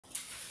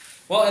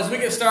Well, as we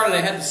get started, I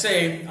had to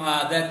say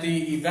that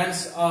the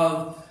events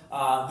of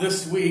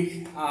this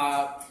week,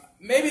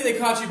 maybe they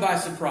caught you by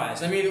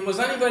surprise. I mean, was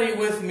anybody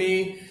with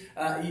me?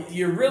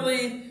 You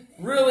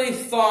really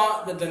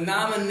thought that the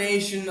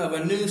nomination of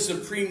a new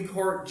Supreme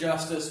Court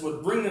justice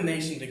would bring the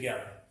nation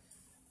together?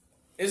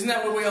 Isn't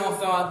that what we all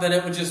thought? That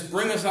it would just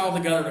bring us all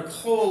together to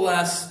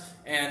coalesce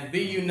and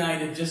be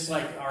united, just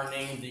like our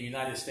name, the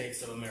United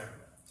States of America.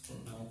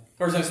 Of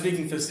course, I'm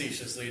speaking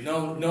facetiously.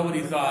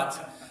 Nobody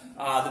thought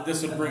that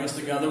this would bring us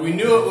together. We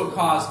knew it would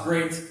cause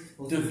great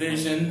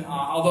division,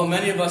 although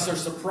many of us are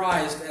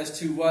surprised as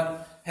to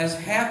what has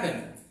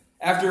happened.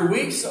 After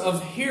weeks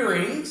of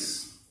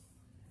hearings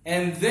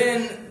and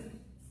then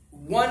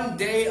one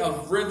day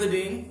of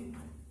riveting,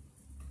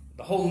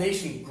 the whole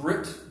nation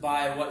gripped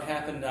by what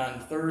happened on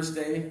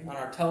Thursday on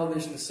our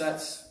television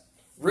sets,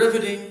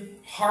 riveting,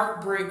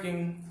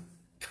 heartbreaking,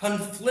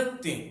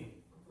 conflicting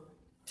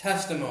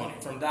testimony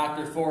from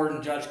Dr. Ford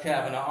and Judge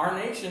Kavanaugh. Our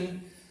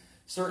nation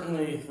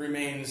certainly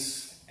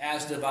remains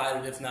as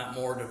divided, if not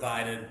more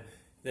divided,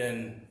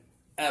 than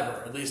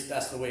ever. At least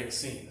that's the way it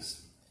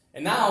seems.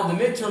 And now the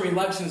midterm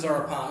elections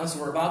are upon us.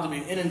 We're about to be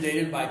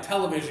inundated by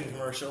television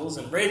commercials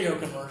and radio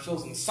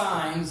commercials and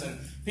signs and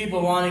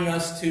people wanting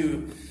us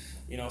to,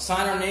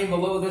 sign our name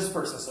below this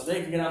person so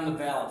they can get on the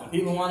ballot. And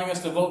people wanting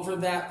us to vote for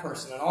that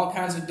person and all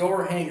kinds of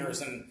door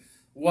hangers and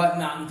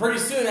whatnot. And pretty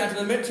soon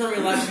after the midterm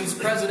elections,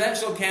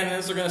 presidential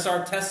candidates are going to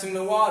start testing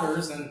the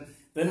waters, and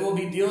then we'll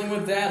be dealing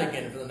with that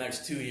again for the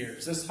next 2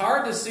 years. It's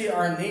hard to see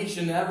our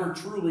nation ever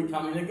truly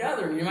coming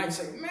together. And you might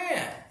say,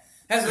 man,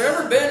 has there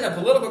ever been a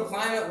political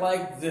climate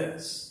like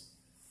this?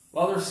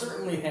 Well, there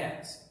certainly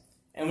has.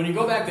 And when you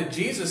go back to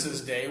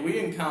Jesus' day, we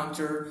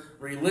encounter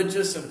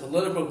religious and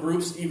political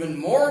groups even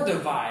more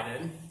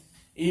divided,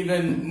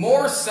 even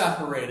more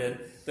separated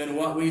than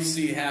what we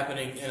see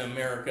happening in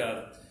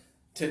America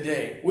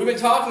today. We've been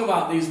talking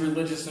about these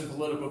religious and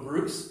political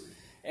groups,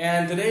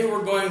 and today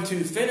we're going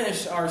to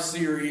finish our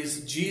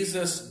series,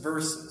 Jesus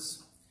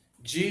Versus.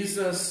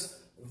 Jesus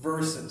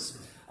Versus.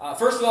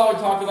 First of all, we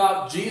talked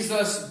about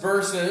Jesus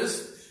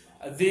versus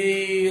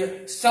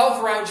the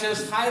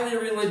self-righteous, highly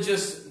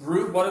religious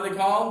group. What are they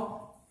called?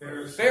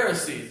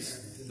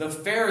 Pharisees. The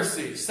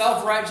Pharisees.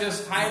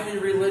 Self-righteous, highly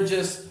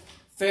religious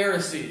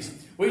Pharisees.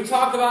 We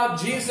talked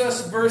about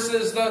Jesus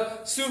versus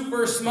the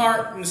super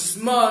smart and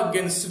smug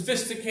and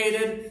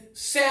sophisticated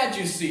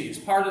Sadducees,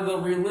 part of the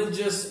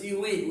religious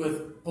elite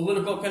with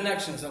political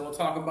connections that we'll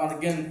talk about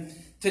again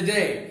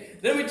today.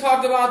 Then we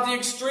talked about the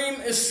extreme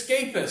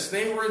escapists.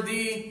 They were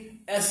the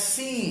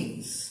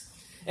Essenes.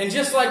 And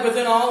just like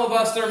within all of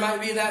us, there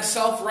might be that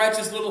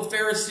self-righteous little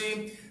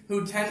Pharisee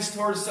who tends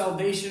towards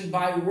salvation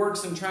by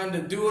works and trying to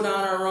do it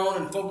on our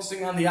own and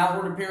focusing on the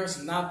outward appearance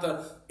and not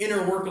the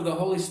inner work of the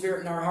Holy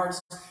Spirit in our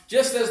hearts.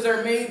 Just as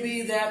there may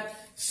be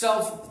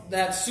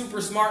that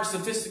super smart,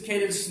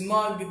 sophisticated,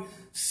 smug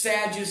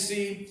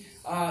Sadducee,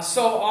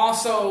 so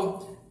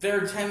also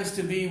there tends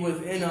to be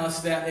within us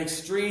that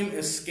extreme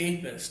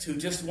escapist who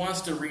just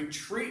wants to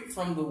retreat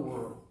from the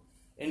world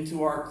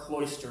into our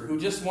cloister, who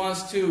just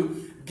wants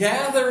to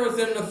gather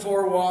within the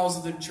four walls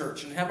of the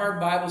church and have our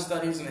Bible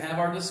studies and have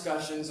our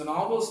discussions and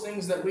all those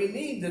things that we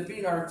need to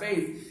feed our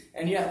faith,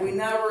 and yet we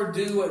never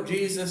do what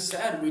Jesus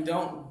said. We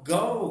don't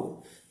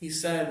go. He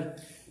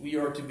said we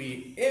are to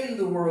be in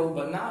the world,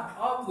 but not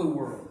of the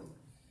world.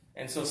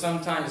 And so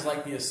sometimes,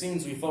 like the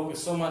Essenes, we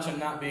focus so much on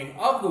not being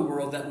of the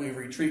world that we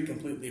retreat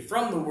completely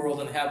from the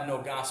world and have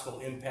no gospel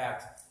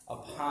impact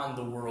upon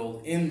the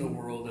world, in the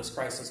world, as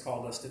Christ has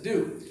called us to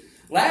do.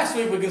 Last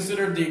week we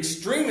considered the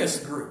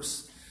extremist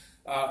groups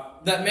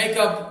that make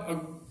up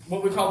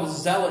what we call the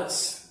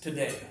Zealots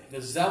today. The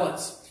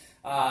Zealots.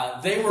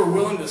 They were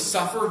willing to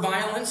suffer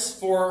violence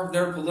for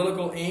their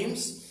political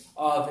aims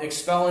of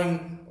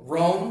expelling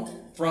Rome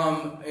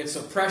from its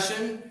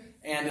oppression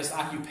and its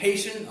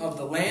occupation of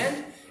the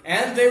land.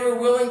 And they were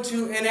willing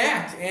to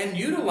enact and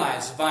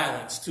utilize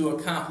violence to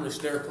accomplish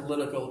their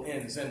political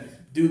ends and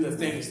do the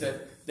things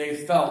that they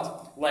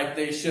felt like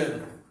they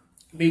should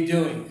be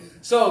doing.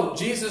 So,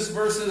 Jesus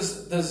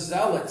versus the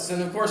Zealots.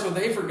 And of course, what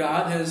they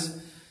forgot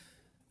is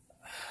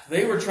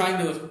they were trying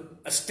to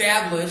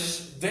establish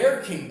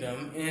their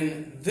kingdom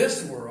in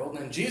this world.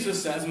 And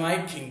Jesus says,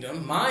 my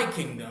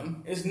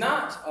kingdom is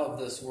not of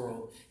this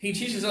world. He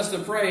teaches us to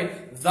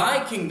pray,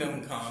 thy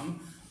kingdom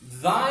come,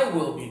 thy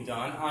will be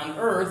done on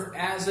earth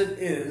as it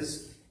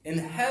is in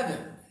heaven.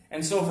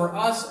 And so for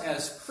us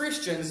as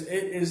Christians,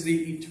 it is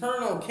the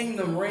eternal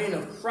kingdom reign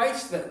of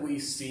Christ that we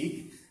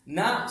seek,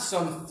 not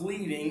some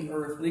fleeting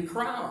earthly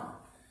crown.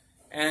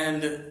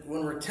 And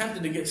when we're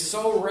tempted to get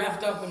so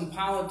wrapped up in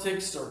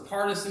politics or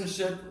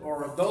partisanship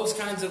or those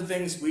kinds of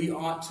things, we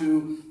ought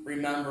to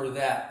remember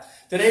that.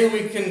 Today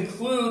we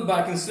conclude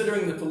by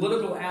considering the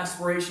political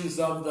aspirations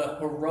of the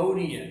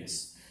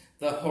Herodians.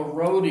 The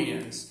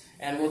Herodians.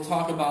 And we'll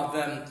talk about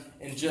them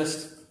in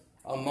just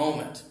a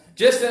moment.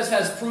 Just as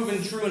has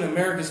proven true in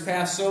America's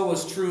past, so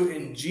was true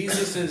in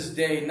Jesus'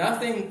 day.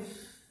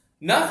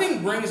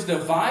 Nothing brings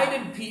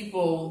divided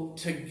people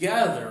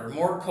together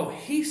more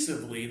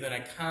cohesively than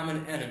a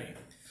common enemy.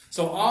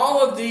 So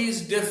all of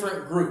these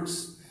different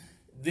groups,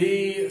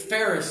 the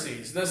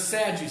Pharisees, the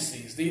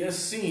Sadducees, the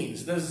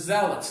Essenes, the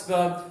Zealots,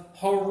 the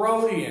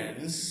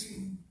Herodians,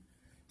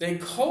 they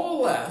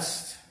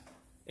coalesced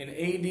in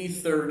AD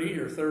 30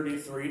 or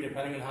 33,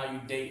 depending on how you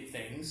date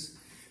things.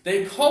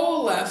 They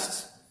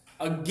coalesced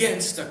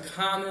against a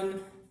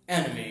common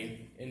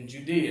enemy in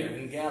Judea,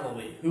 in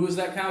Galilee. Who was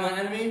that common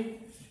enemy?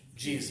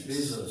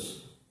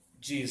 Jesus.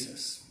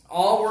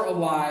 All were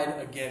allied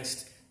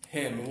against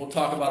him. And we'll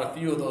talk about a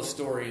few of those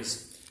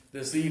stories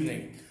this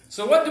evening.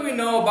 So what do we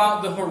know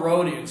about the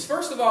Herodians?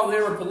 First of all, they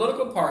were a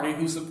political party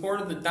who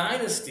supported the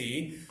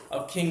dynasty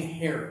of King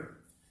Herod.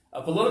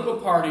 A political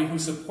party who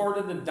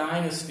supported the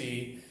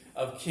dynasty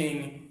of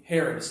King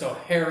Herod. So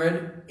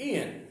Herod,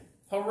 Ian,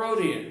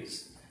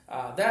 Herodians.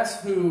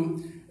 That's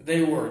who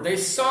they were. They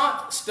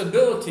sought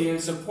stability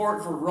and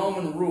support for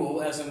Roman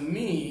rule as a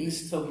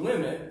means to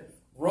limit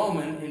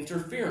Roman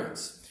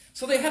interference.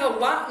 So they had a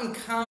lot in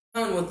common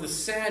with the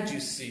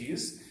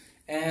Sadducees,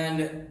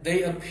 and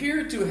they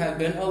appeared to have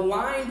been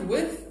aligned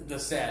with the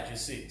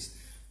Sadducees.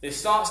 They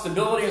sought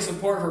stability and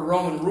support for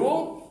Roman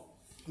rule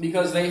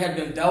because they had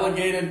been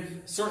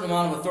delegated a certain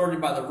amount of authority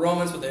by the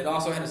Romans, but they'd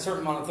also had a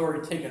certain amount of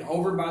authority taken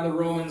over by the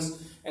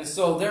Romans. And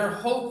so their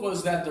hope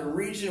was that the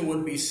region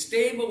would be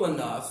stable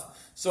enough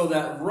so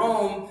that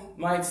Rome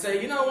might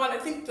say, you know what, I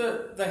think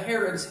the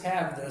Herods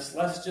have this.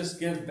 Let's just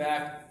give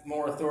back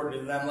more authority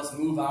to them. Let's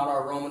move out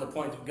our Roman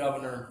appointed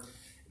governor.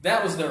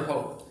 That was their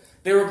hope.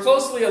 They were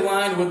closely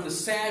aligned with the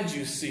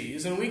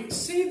Sadducees, and we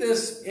see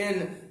this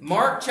in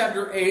Mark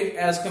chapter 8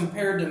 as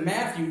compared to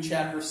Matthew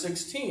chapter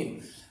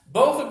 16.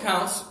 Both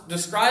accounts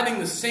describing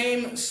the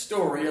same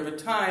story of a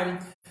time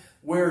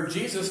where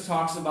Jesus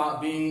talks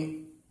about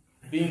being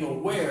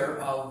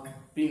wary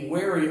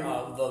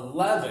of the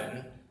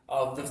leaven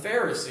of the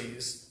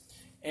Pharisees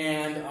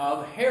and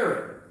of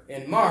Herod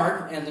in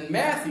Mark, and in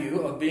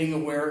Matthew of being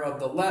aware of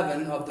the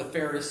leaven of the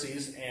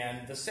Pharisees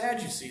and the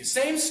Sadducees.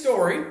 Same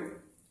story.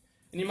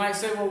 And you might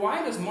say, well,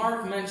 why does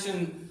Mark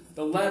mention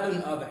the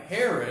leaven of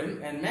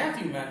Herod and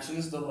Matthew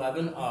mentions the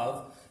leaven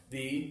of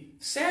the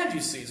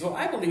Sadducees? Well,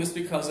 I believe it's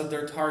because of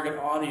their target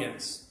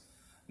audience.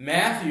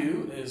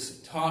 Matthew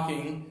is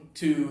talking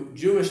to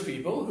Jewish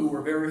people who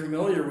were very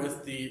familiar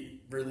with the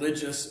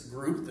religious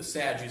group, the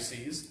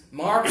Sadducees.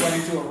 Mark,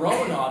 writing to a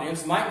Roman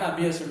audience, might not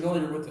be as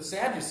familiar with the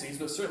Sadducees,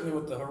 but certainly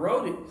with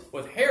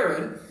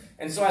Herod.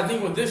 And so I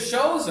think what this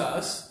shows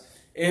us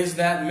is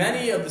that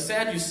many of the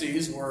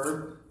Sadducees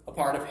were a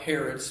part of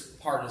Herod's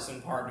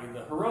partisan party,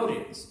 the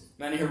Herodians.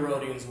 Many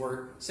Herodians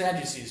were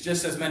Sadducees.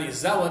 Just as many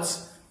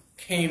Zealots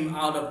came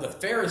out of the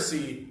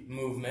Pharisee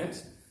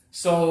movement,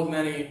 so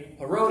many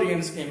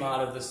Herodians came out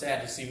of the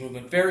Sadducee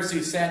movement.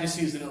 Pharisees,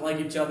 Sadducees didn't like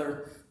each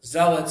other.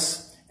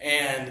 Zealots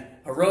and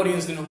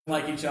Herodians didn't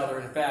like each other.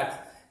 In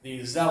fact,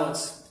 the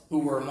Zealots, who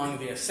were among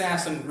the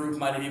assassin group,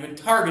 might have even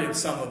targeted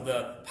some of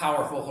the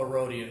powerful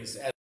Herodians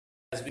as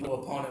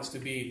political opponents to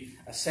be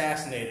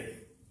assassinated.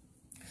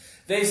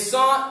 They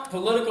sought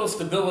political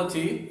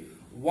stability,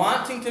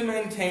 wanting to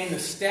maintain the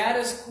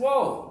status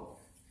quo.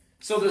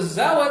 So the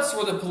Zealots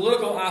were the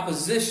political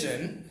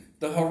opposition.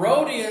 The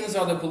Herodians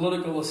are the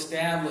political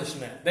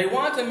establishment. They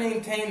want to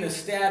maintain the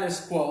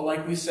status quo,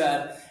 like we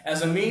said,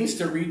 as a means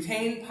to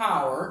retain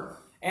power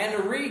and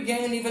to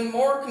regain even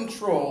more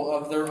control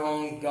of their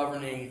own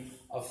governing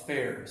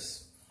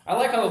affairs. I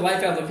like how the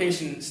Life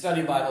Application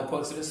Study Bible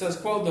puts it. It says,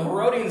 quote, the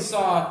Herodians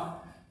saw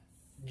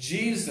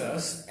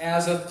Jesus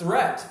as a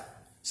threat.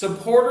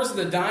 Supporters of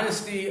the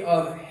dynasty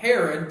of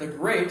Herod the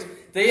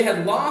Great, they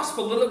had lost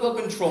political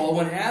control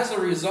when, as a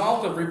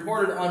result of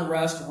reported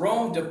unrest,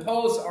 Rome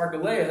deposed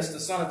Archelaus, the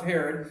son of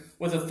Herod,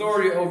 with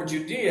authority over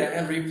Judea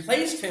and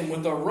replaced him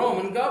with a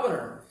Roman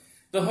governor.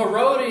 The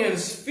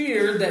Herodians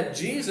feared that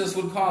Jesus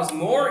would cause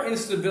more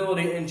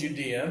instability in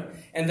Judea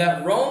and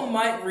that Rome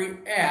might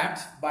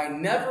react by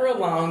never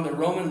allowing the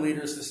Roman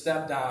leaders to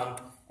step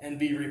down and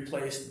be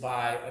replaced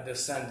by a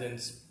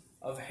descendant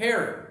of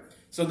Herod.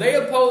 So they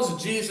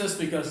opposed Jesus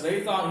because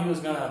they thought he was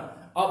going to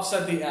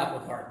upset the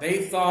apple cart. They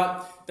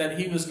thought that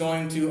he was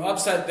going to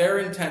upset their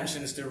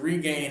intentions to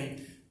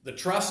regain the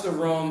trust of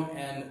Rome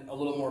and a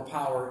little more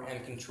power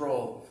and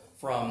control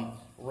from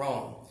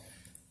Rome.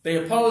 They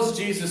opposed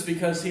Jesus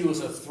because he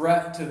was a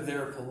threat to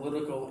their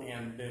political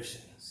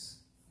ambitions.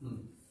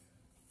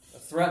 A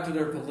threat to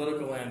their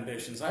political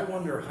ambitions. I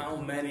wonder how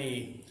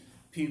many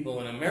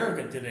people in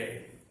America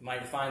today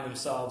might find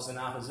themselves in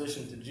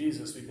opposition to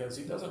Jesus because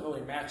he doesn't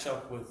really match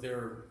up with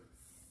their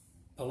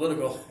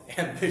political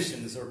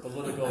ambitions or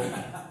political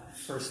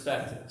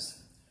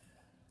perspectives.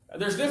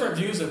 There's different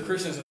views of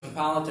Christians in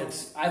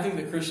politics. I think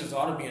that Christians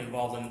ought to be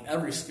involved in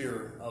every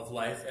sphere of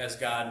life as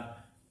God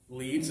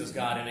leads, as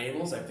God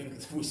enables. I think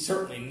we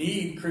certainly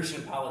need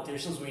Christian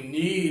politicians. We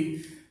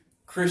need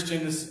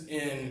Christians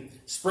in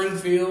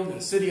Springfield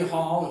and City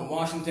Hall and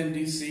Washington,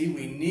 D.C.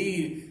 We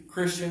need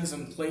Christians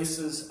in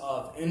places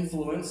of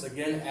influence,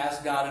 again, as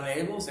God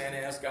enables and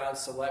as God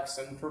selects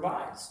and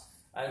provides.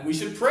 And we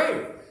should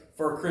pray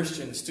for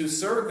Christians to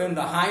serve in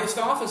the highest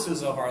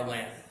offices of our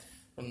land,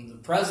 from the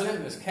president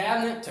and his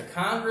cabinet to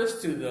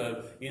Congress to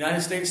the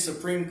United States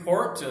Supreme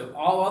Court to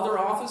all other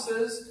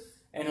offices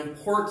and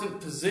important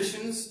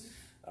positions,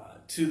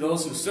 to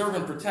those who serve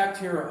and protect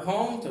here at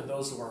home, to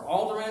those who are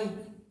aldermen,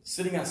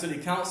 sitting on city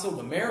council,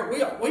 the mayor.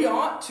 We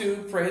ought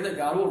to pray that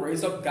God will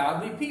raise up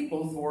godly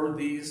people for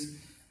these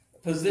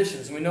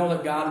positions. We know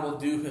that God will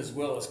do his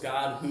will. It's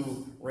God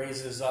who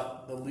raises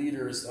up the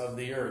leaders of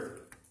the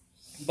earth.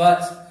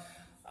 But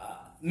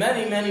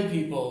many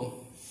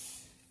people,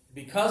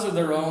 because of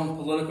their own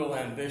political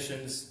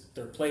ambitions,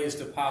 their plays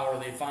to power,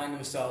 they find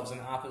themselves in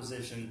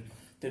opposition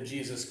to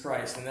Jesus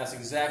Christ. And that's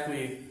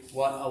exactly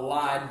what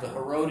allied the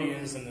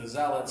Herodians and the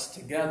Zealots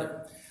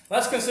together.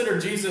 Let's consider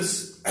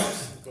Jesus,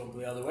 go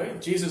the other way,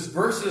 Jesus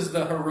versus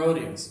the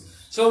Herodians.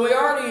 So we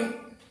already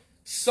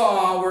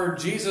saw where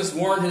Jesus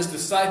warned his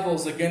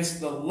disciples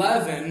against the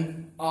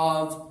leaven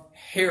of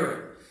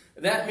Herod.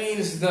 That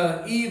means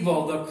the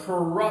evil, the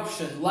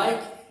corruption,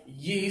 like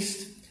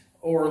yeast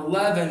or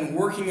leaven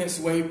working its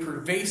way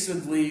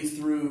pervasively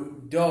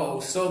through dough.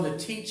 So the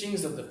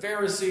teachings of the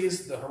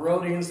Pharisees, the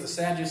Herodians, the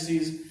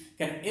Sadducees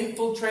can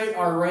infiltrate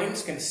our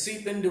ranks, can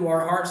seep into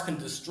our hearts, can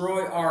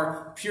destroy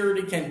our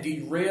purity, can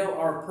derail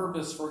our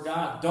purpose for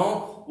God.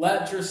 Don't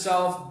let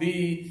yourself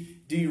be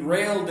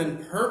derailed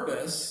in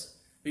purpose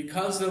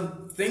because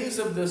of things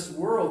of this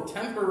world,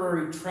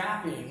 temporary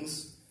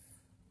trappings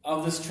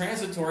of this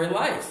transitory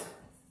life.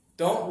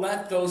 Don't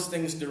let those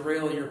things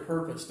derail your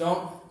purpose.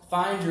 Don't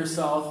find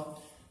yourself,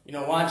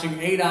 watching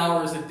 8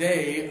 hours a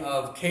day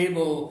of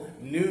cable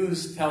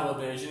news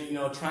television,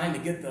 trying to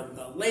get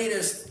the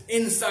latest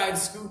inside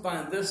scoop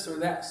on this or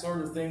that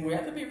sort of thing. We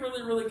have to be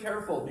really, really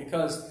careful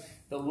because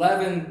the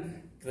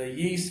leaven, the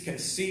yeast can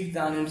seep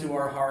down into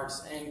our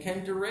hearts and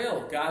can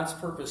derail God's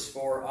purpose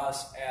for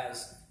us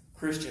as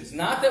Christians.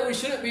 Not that we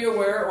shouldn't be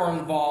aware or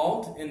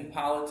involved in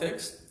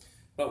politics,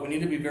 but we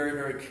need to be very,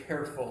 very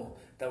careful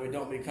that we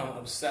don't become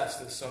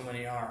obsessed as so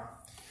many are.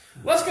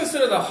 Let's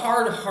consider the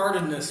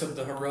hard-heartedness of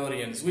the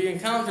Herodians. We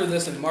encounter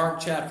this in Mark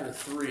chapter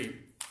 3.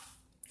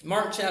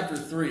 Mark chapter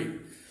 3,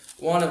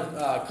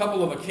 a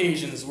couple of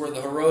occasions where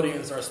the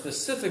Herodians are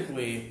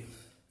specifically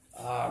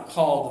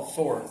called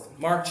forth.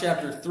 Mark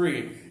chapter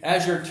 3.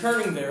 As you're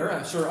turning there,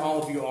 I'm sure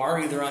all of you are,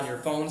 either on your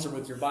phones or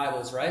with your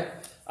Bibles, right?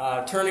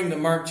 Turning to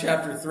Mark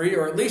chapter 3,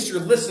 or at least you're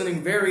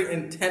listening very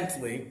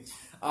intently.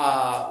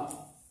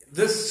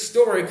 This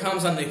story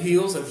comes on the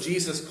heels of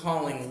Jesus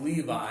calling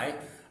Levi.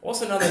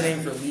 What's another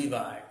name for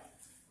Levi?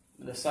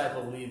 The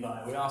disciple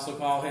Levi. We also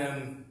call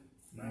him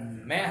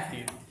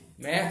Matthew.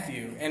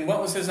 And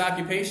what was his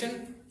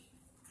occupation?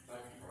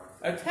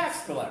 A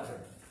tax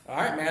collector. All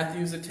right,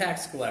 Matthew's a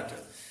tax collector.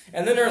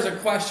 And then there's a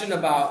question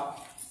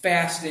about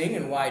fasting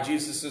and why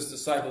Jesus'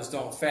 disciples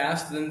don't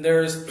fast. Then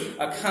there's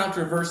a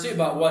controversy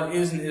about what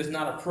is and is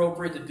not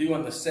appropriate to do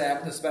on the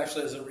Sabbath,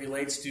 especially as it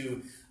relates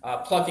to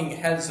plucking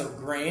heads of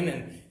grain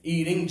and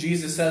eating.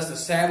 Jesus says the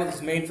Sabbath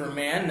is made for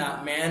man,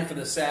 not man for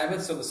the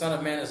Sabbath. So the Son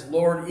of Man is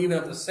Lord even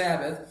of the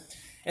Sabbath.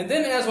 And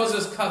then, as was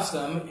his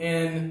custom,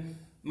 in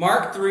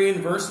Mark 3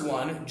 and verse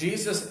 1,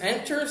 Jesus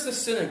enters the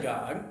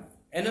synagogue,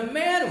 and a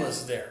man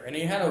was there, and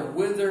he had a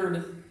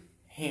withered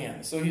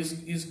hand. So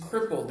he's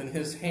crippled in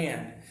his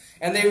hand.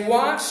 And they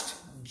watched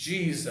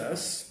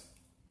Jesus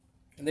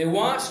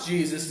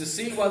to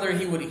see whether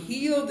he would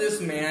heal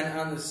this man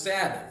on the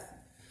Sabbath,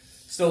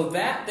 so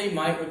that they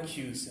might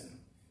accuse him.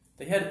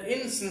 They had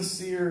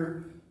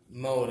insincere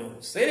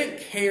motives. They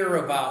didn't care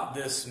about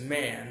this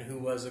man who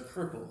was a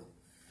cripple.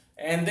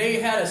 And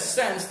they had a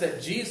sense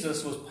that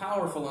Jesus was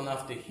powerful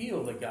enough to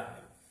heal the guy.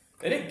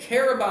 They didn't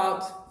care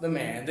about the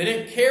man. They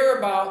didn't care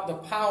about the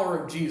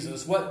power of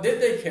Jesus. What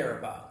did they care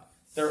about?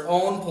 Their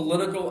own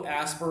political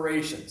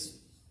aspirations.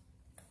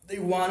 They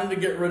wanted to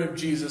get rid of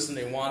Jesus, and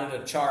they wanted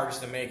a charge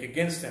to make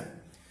against him,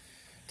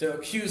 to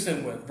accuse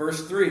him with.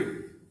 Verse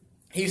 3,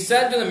 he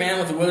said to the man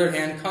with the withered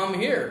hand, "Come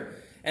here."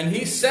 And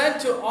he said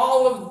to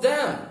all of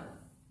them,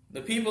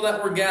 the people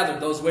that were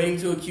gathered, those waiting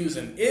to accuse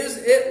him, "Is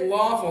it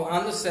lawful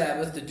on the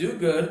Sabbath to do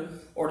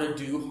good or to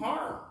do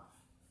harm?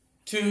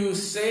 To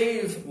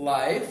save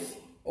life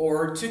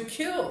or to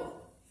kill?"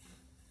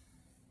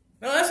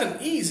 Now that's an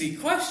easy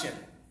question.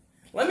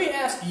 Let me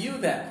ask you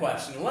that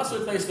question. Let's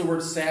replace the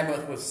word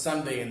Sabbath with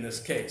Sunday in this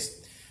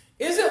case.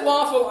 Is it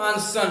lawful on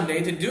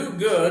Sunday to do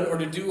good or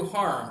to do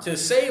harm? To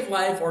save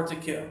life or to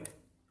kill?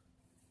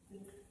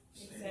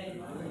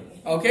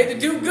 Okay, to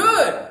do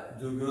good.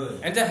 Do good.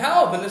 And to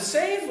help and to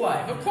save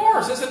life. Of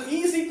course, it's an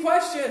easy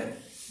question.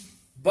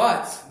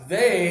 But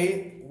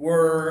they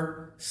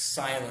were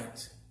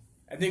silent.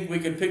 I think we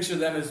could picture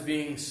them as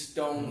being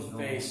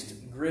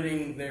stone-faced,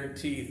 gritting their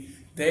teeth.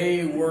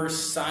 They were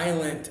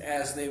silent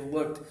as they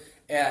looked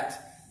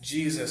at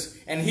Jesus.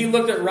 And he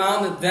looked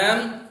around at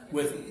them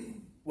with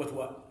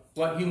what?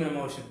 What human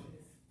emotion?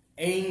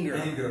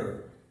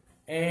 Anger.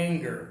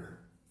 Anger.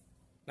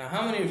 Now,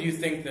 how many of you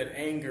think that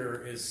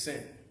anger is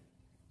sin?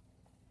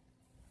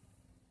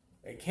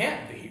 It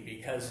can't be,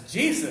 because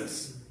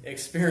Jesus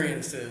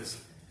experiences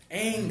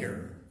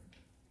anger.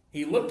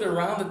 He looked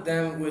around at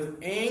them with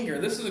anger.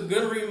 This is a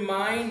good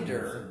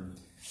reminder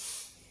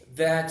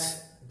that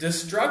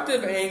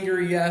Destructive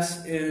anger,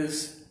 yes,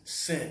 is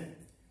sin.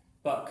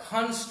 But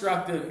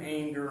constructive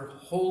anger,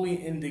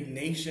 holy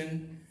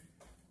indignation,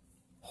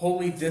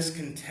 holy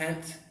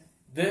discontent,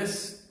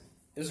 this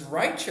is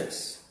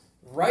righteous.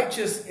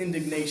 Righteous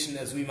indignation,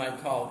 as we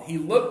might call it. He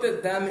looked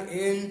at them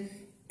in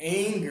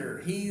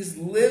anger. He's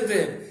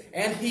livid,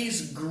 and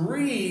he's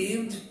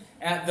grieved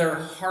at their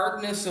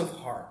hardness of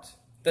heart,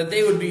 that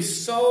they would be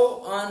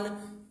so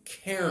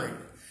uncaring,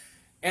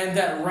 and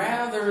that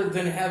rather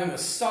than having a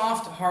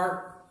soft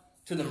heart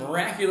to the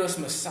miraculous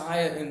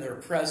Messiah in their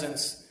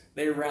presence,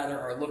 they rather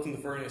are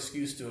looking for an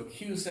excuse to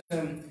accuse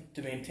him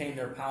to maintain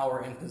their power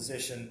and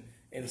position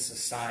in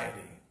society.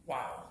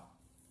 Wow.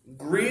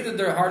 Grieved at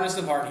their hardness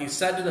of heart, he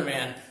said to the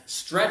man,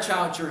 "Stretch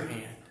out your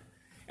hand."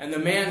 And the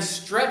man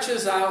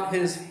stretches out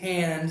his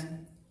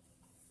hand,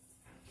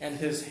 and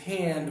his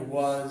hand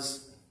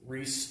was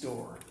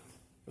restored.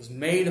 It was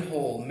made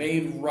whole,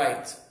 made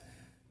right.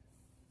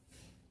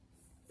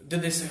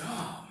 Did they say,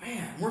 "Oh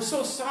man, we're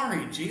so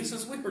sorry,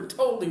 Jesus, we were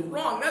totally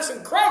wrong. That's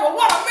incredible.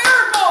 What a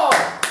miracle!"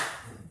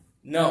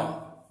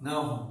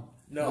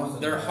 No.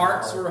 Their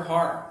hearts were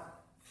hard.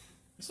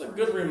 It's a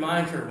good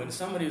reminder when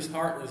somebody's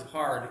heart is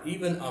hard,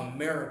 even a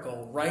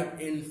miracle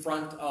right in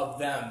front of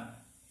them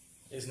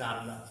is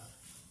not enough.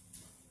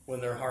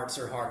 When their hearts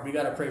are hard, we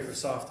got to pray for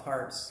soft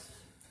hearts.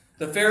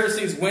 The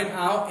Pharisees went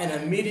out and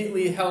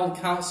immediately held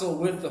counsel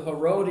with the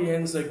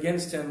Herodians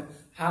against him,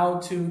 how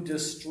to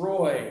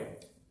destroy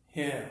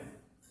him.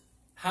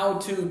 How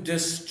to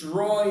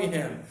destroy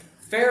him.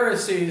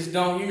 Pharisees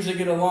don't usually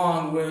get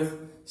along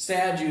with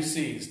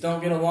Sadducees,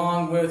 don't get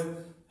along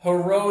with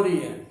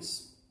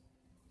Herodians.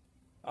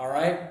 All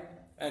right?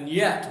 And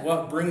yet,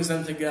 what brings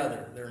them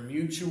together? Their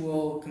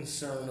mutual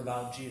concern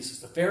about Jesus.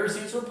 The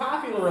Pharisees were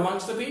popular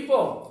amongst the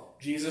people.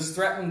 Jesus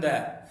threatened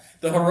that.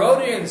 The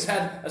Herodians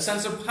had a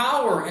sense of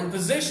power and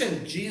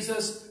position.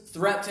 Jesus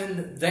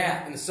threatened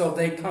that. And so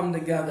they come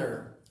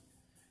together.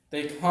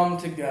 They come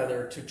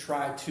together to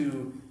try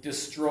to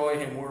destroy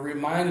him. We're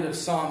reminded of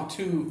Psalm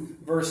 2,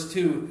 verse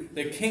 2.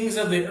 The kings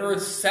of the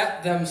earth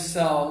set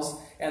themselves,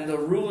 and the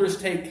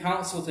rulers take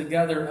counsel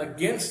together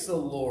against the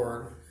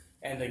Lord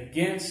and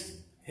against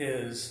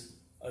his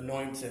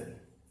anointed.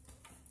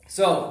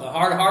 So, the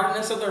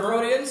hard-heartedness of the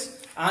Herodians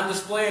on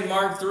display in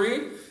Mark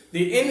 3.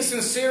 The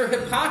insincere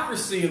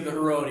hypocrisy of the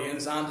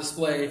Herodians on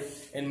display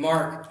in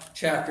Mark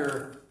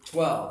chapter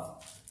 12.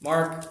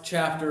 Mark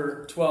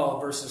chapter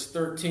 12, verses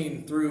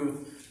 13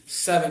 through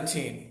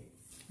 17.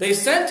 They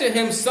sent to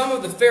him some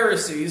of the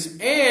Pharisees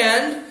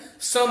and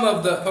some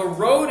of the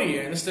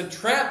Herodians to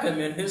trap him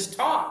in his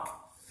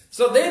talk.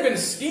 So they've been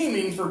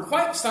scheming for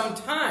quite some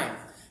time.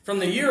 From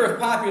the year of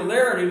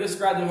popularity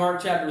described in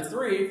Mark chapter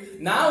 3,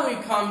 now we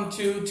come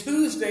to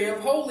Tuesday of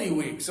Holy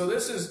Week. So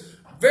this is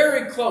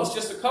very close,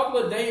 just a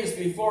couple of days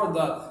before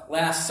the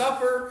Last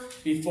Supper,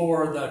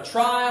 before the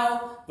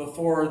trial,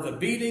 before the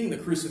beating, the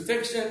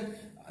crucifixion.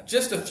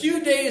 Just a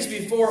few days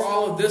before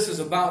all of this is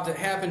about to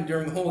happen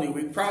during Holy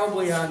Week,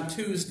 probably on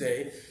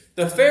Tuesday,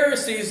 the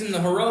Pharisees and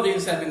the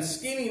Herodians have been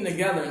scheming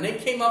together, and they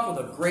came up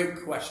with a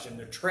great question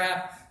to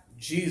trap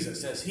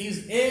Jesus as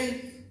he's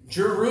in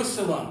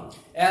Jerusalem,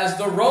 as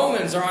the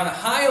Romans are on a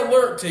high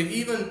alert to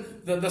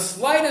even the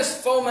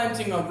slightest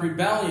fomenting of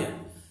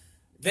rebellion.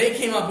 They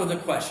came up with a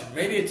question.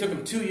 Maybe it took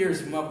them 2 years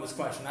to come up with this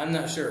question. I'm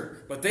not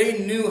sure. But they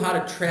knew how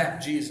to trap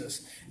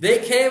Jesus. They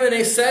came and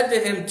they said to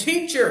him,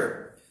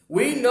 "Teacher,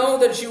 we know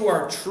that you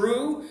are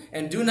true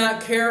and do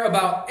not care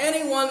about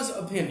anyone's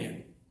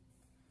opinion.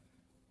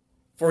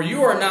 For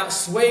you are not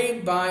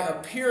swayed by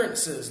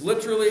appearances."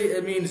 Literally,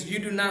 it means you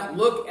do not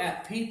look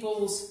at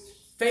people's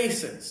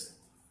faces.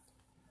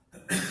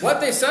 What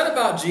they said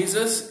about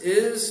Jesus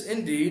is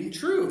indeed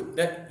true.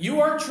 That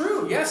you are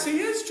true. Yes,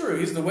 he is true.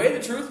 He's the way,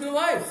 the truth, and the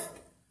life.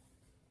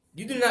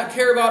 You do not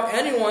care about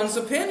anyone's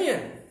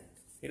opinion.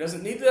 He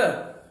doesn't need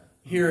to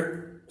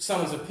hear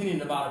someone's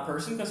opinion about a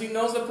person because he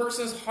knows the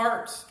person's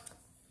heart.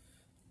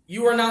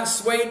 You are not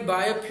swayed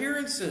by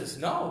appearances.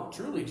 No,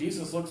 truly,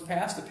 Jesus looks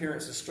past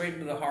appearances straight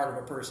into the heart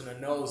of a person and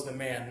knows the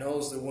man,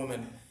 knows the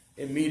woman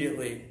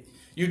immediately.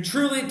 You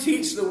truly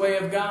teach the way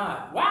of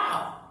God.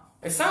 Wow!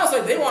 It sounds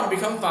like they want to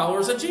become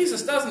followers of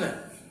Jesus, doesn't it?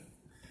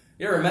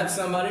 You ever met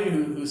somebody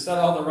who said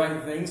all the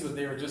right things, but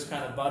they were just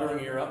kind of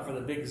buttering you up for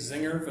the big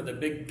zinger, for the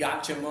big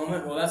gotcha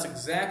moment? Well, that's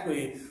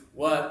exactly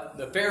what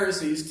the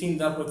Pharisees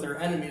teamed up with their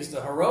enemies,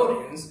 the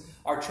Herodians,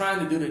 are trying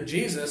to do to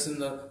Jesus in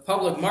the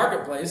public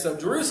marketplace of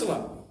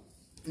Jerusalem,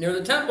 near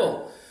the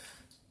temple.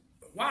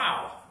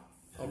 Wow.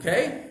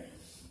 Okay?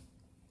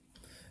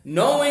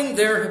 Knowing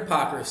their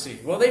hypocrisy.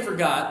 Well, they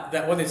forgot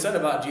that what they said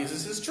about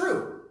Jesus is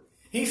true.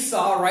 He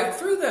saw right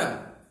through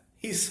them.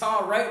 He saw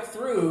right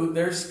through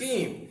their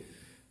scheme,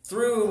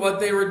 through what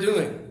they were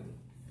doing.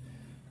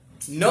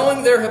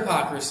 Knowing their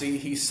hypocrisy,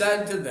 he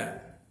said to them,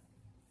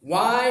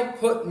 "Why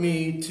put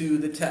me to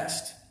the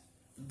test?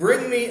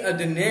 Bring me a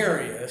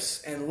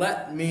denarius and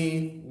let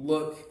me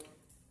look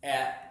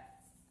at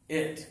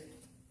it."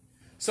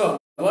 So,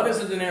 what is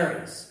a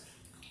denarius?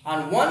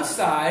 On one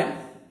side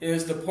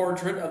is the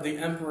portrait of the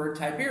Emperor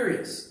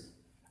Tiberius.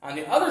 On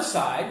the other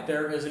side,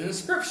 there is an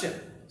inscription.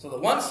 So the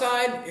one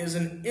side is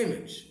an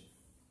image,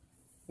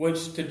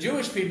 which to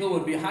Jewish people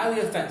would be highly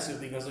offensive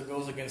because it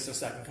goes against the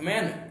second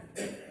commandment.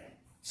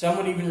 Some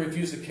would even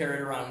refuse to carry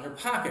it around in their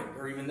pocket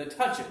or even to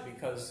touch it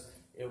because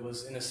it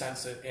was, in a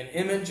sense, an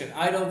image, an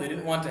idol. They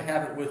didn't want to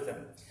have it with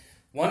them.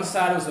 One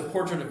side was the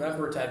portrait of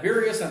Emperor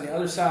Tiberius. On the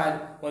other side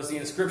was the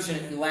inscription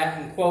in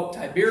Latin, quote,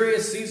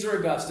 Tiberius Caesar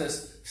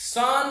Augustus,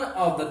 son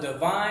of the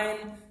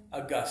divine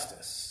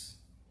Augustus.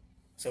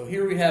 So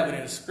here we have an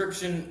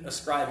inscription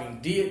ascribing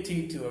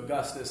deity to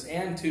Augustus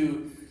and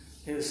to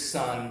his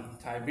son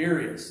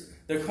Tiberius.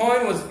 The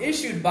coin was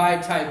issued by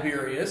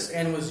Tiberius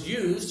and was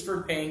used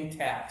for paying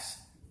tax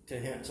to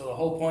him. So the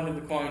whole point of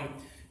the coin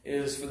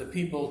is for the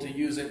people to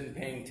use it in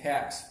paying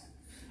tax.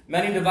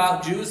 Many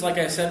devout Jews, like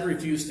I said,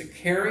 refused to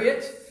carry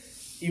it,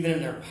 even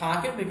in their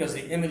pocket, because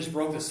the image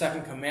broke the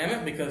second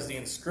commandment, because the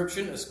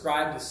inscription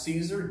ascribed to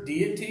Caesar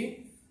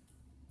deity,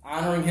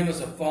 honoring him as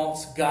a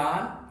false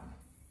god.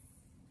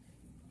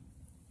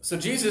 So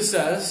Jesus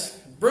says,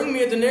 bring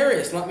me a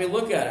denarius, let me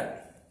look at it.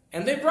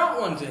 And they brought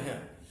one to him.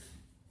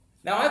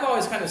 Now, I've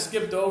always kind of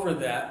skipped over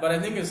that, but I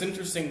think it's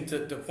interesting to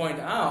point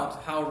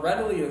out how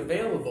readily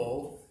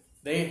available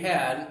they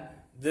had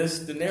this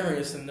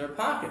denarius in their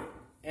pocket.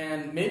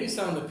 And maybe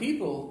some of the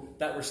people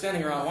that were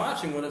standing around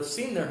watching would have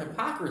seen their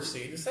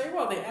hypocrisy to say,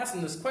 well, they asked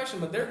them this question,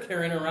 but they're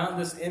carrying around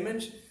this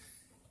image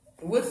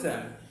with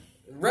them.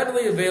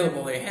 Readily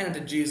available, they hand it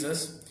to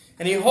Jesus,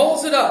 and he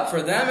holds it up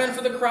for them and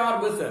for the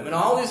crowd with him. And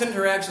all these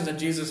interactions that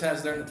Jesus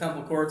has there in the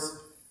temple courts,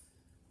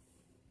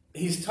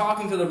 he's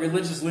talking to the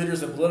religious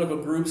leaders of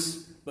political groups,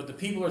 but the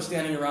people are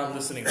standing around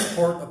listening. The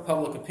court of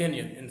public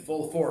opinion in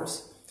full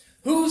force.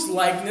 Whose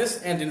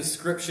likeness and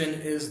inscription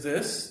is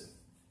this?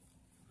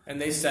 And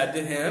they said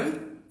to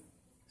him,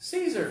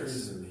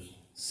 Caesar's.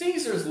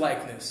 Caesar's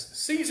likeness,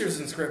 Caesar's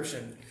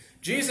inscription.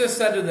 Jesus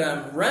said to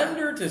them,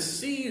 render to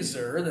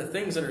Caesar the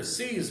things that are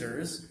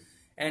Caesar's,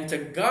 and to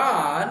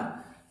God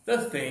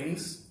the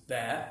things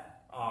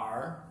that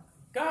are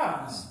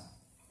God's.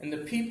 And the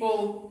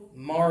people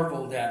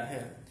marveled at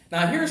him.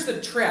 Now here's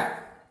the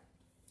trap.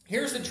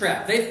 Here's the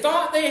trap. They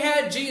thought they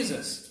had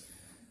Jesus.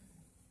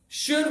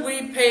 Should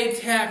we pay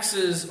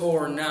taxes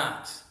or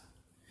not?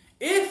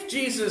 If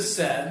Jesus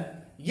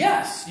said,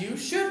 yes, you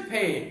should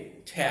pay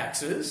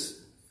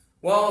taxes,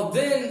 well,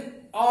 then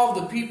all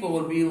the people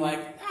would be like,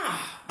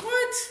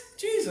 what?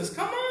 Jesus,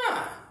 come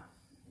on.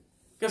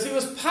 Because he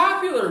was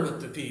popular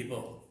with the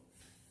people.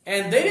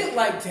 And they didn't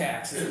like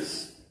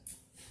taxes.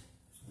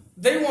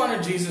 They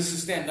wanted Jesus to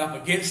stand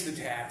up against the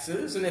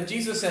taxes. And if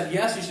Jesus said,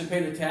 yes, you should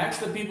pay the tax,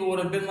 the people would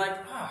have been like,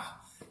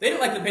 They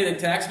didn't like to pay the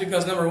tax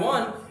because, number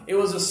one, it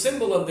was a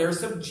symbol of their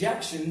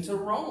subjection to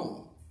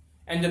Rome.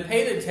 And to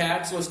pay the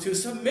tax was to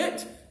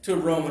submit to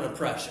Roman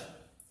oppression.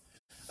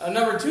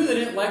 Number two, they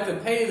didn't like to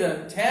pay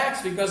the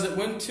tax because it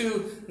went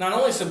to not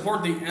only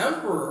support the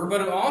emperor,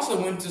 but it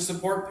also went to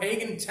support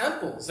pagan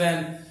temples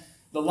and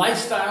the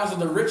lifestyles of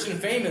the rich and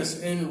famous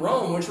in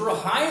Rome, which were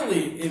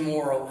highly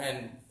immoral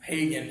and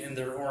pagan in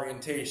their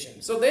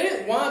orientation. So they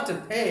didn't want to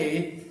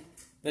pay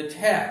the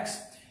tax.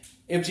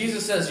 If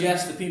Jesus says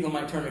yes, the people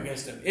might turn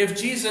against him. If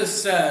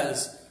Jesus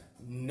says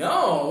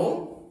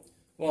no,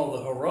 well,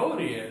 the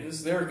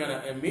Herodians, they're going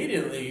to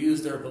immediately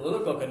use their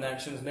political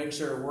connections, make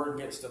sure word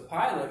gets to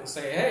Pilate and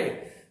say,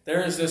 hey,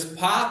 there's this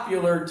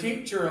popular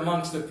teacher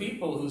amongst the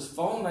people who's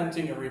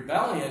fomenting a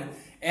rebellion,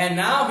 and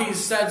now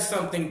he's said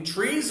something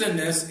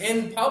treasonous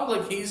in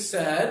public. He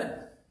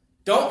said,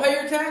 don't pay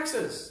your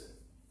taxes.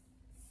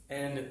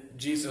 And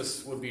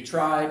Jesus would be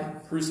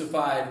tried,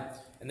 crucified,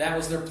 and that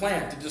was their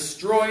plan, to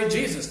destroy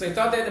Jesus. They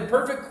thought they had the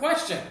perfect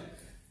question.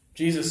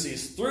 Jesus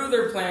sees through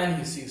their plan.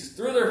 He sees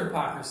through their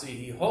hypocrisy.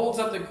 He holds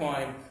up the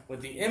coin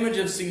with the image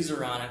of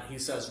Caesar on it. He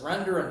says,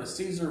 render unto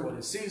Caesar what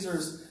is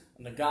Caesar's,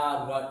 and to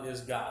God what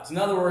is God's. In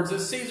other words,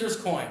 it's Caesar's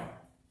coin.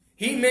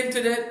 He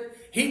minted it.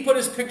 He put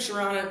his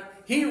picture on it.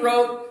 He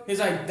wrote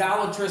his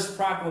idolatrous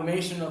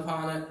proclamation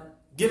upon it.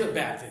 Give it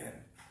back to him.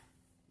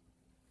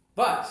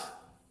 But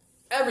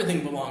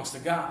everything belongs to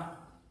God.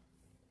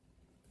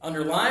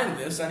 Underlying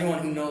this, anyone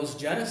who knows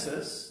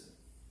Genesis,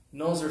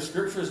 knows our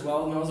scriptures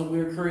well, knows that we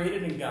are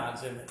created in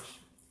God's image.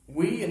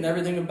 We and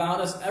everything about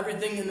us,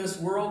 everything in this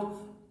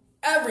world,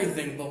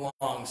 everything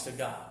belongs to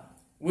God.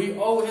 We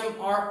owe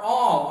him our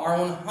all, our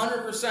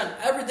 100%.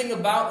 Everything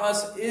about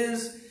us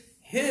is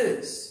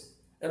his.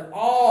 It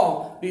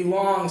all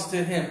belongs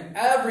to him.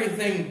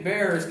 Everything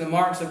bears the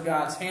marks of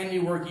God's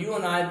handiwork. You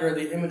and I bear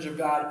the image of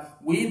God.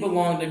 We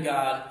belong to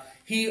God.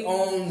 He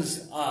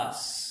owns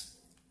us.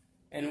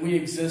 And we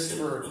exist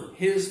for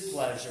his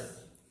pleasure.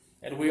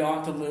 And we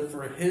ought to live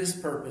for his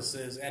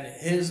purposes and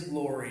his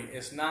glory.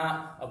 It's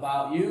not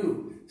about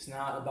you. It's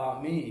not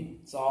about me.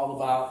 It's all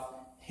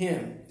about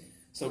him.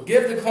 So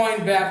give the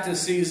coin back to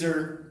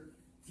Caesar.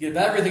 Give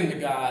everything to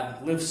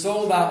God. Live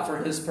sold out for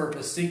his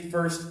purpose. Seek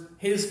first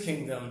his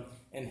kingdom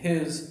and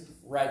his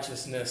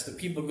righteousness. The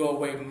people go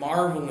away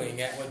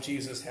marveling at what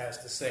Jesus has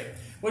to say.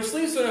 Which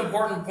leads to an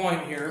important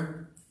point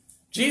here.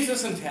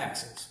 Jesus and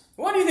taxes.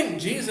 What do you think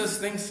Jesus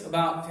thinks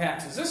about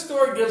taxes? This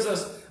story gives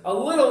us a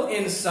little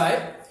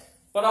insight,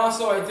 but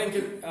also I think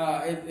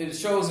it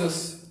shows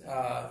us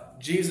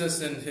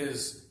Jesus and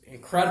his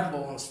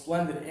incredible and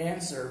splendid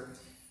answer.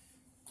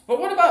 But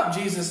what about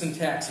Jesus and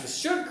taxes?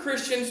 Should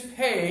Christians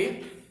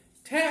pay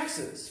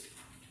taxes?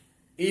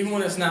 Even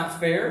when it's not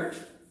fair?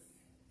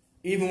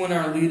 Even when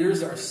our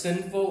leaders are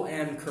sinful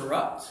and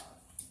corrupt?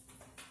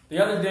 The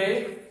other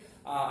day,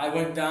 I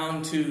went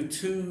down to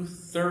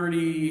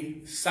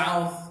 230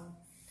 South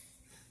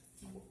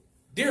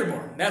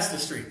Dearborn. That's the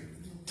street.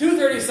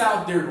 230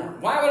 South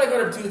Dearborn. Why would I go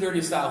to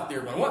 230 South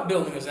Dearborn? What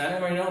building is that?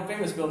 Anybody know?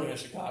 Famous building in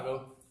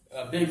Chicago.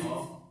 A big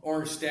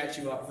orange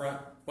statue up front.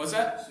 What's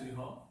that? City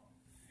Hall?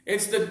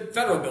 It's the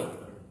federal building.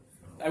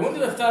 I went to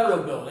the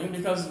federal building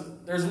because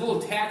there's a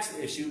little tax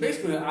issue.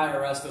 Basically, the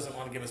IRS doesn't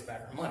want to give us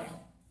back our money.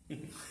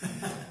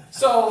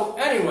 So,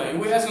 anyway,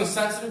 we had some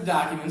sensitive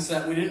documents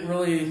that we didn't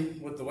really,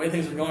 with the way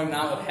things are going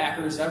now with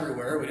hackers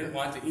everywhere, we didn't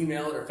want to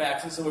email it or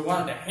fax it, so we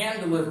wanted to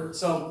hand deliver it.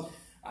 So,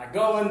 I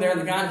go in there,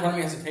 the guy in front of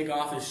me has to take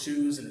off his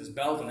shoes and his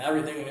belt and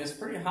everything, and there's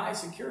pretty high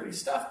security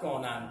stuff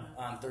going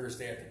on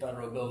Thursday at the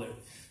federal building.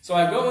 So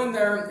I go in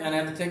there, and I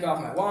have to take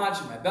off my watch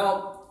and my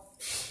belt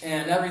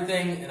and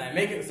everything, and I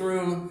make it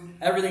through.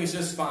 Everything's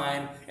just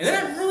fine. And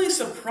then I'm really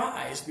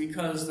surprised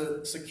because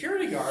the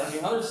security guard on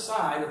the other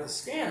side of the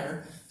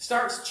scanner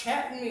starts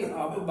chatting me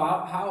up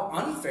about how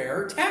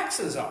unfair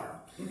taxes are.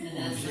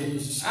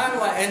 I'm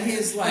like, and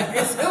he's like,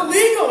 it's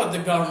illegal with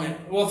the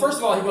government. Well, first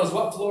of all, he goes,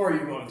 what floor are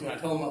you going to? And I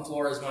told him what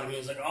floor I was going to. He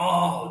was like,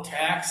 oh,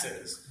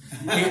 taxes.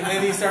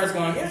 And he starts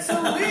going, it's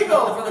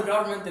illegal for the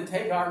government to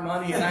take our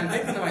money. And I'm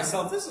thinking to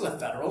myself, this is a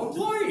federal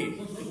employee.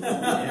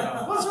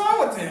 What's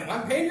wrong with him?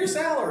 I'm paying your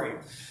salary.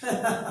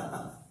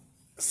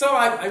 So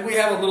we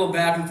have a little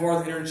back and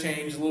forth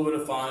interchange, a little bit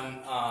of fun,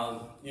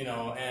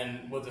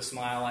 and with a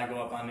smile, I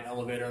go up on the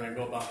elevator and I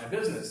go about my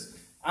business.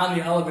 On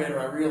the elevator,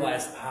 I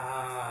realized,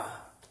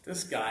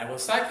 this guy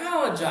was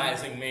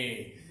psychologizing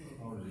me.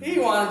 He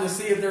wanted to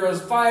see if there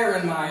was fire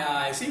in my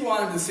eyes. He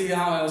wanted to see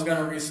how I was going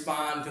to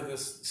respond to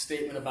this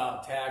statement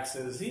about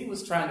taxes. He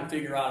was trying to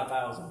figure out if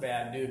I was a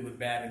bad dude with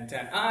bad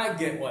intent. I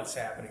get what's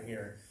happening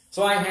here.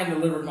 So I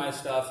hand-delivered my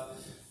stuff,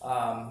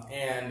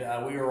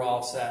 and we were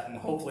all set, and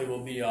hopefully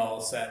we'll be all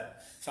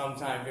set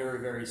sometime very,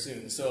 very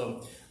soon.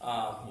 So,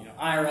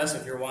 IRS,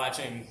 if you're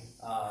watching,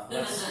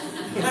 let's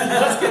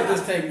get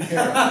this taken care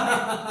of.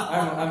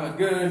 I'm a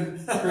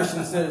good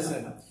Christian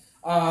citizen.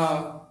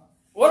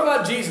 What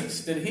about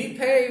Jesus? Did he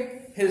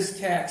pay his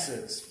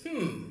taxes?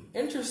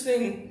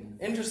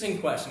 Interesting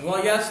question.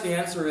 Well, yes, the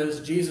answer is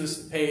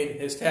Jesus paid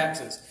his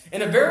taxes.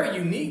 In a very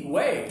unique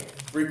way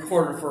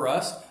recorded for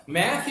us.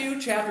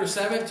 Matthew chapter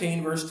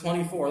 17, verse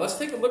 24. Let's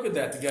take a look at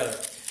that together.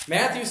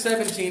 Matthew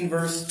 17,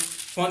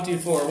 verse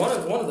 24. One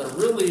of the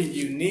really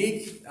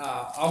unique,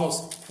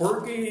 almost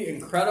quirky,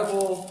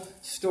 incredible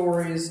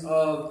stories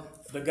of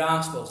the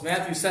Gospels.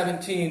 Matthew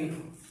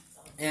 17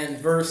 and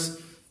verse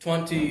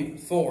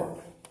 24.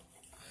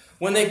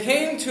 When they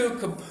came to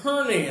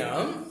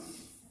Capernaum,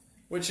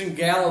 which in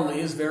Galilee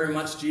is very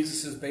much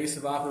Jesus' base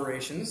of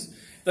operations,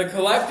 the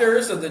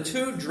collectors of the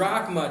 2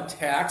 drachma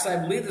tax, I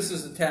believe this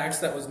is the tax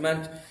that was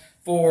meant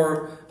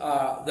for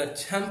the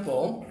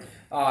temple,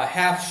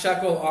 half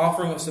shekel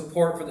offering of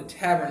support for the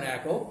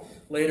tabernacle,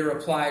 later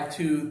applied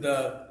to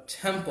the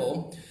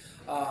temple.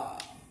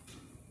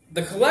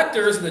 The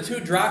collectors of the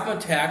 2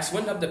 drachma tax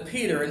went up to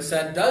Peter and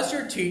said, does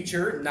your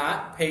teacher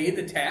not pay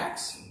the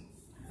tax?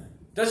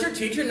 Does your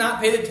teacher not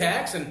pay the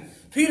tax? And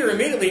Peter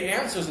immediately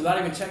answers without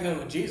even checking in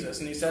with Jesus,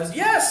 and he says,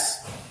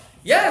 yes,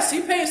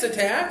 he pays the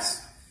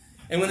tax.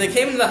 And when they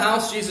came into the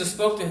house, Jesus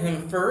spoke to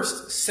him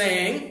first,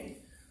 saying,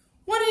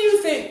 what do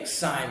you think,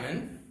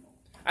 Simon?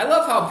 I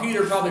love how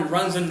Peter probably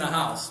runs in the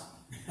house.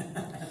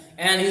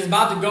 And he's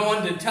about to go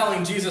into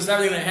telling Jesus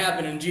everything that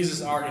happened, and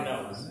Jesus already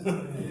knows.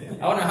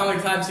 I wonder how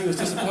many times he was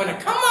disappointed.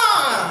 Come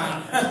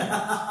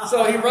on!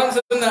 So he runs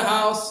in the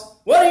house.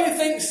 What do you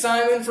think,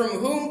 Simon? From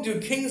whom do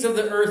kings of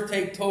the earth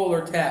take toll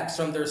or tax?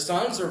 From their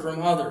sons or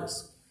from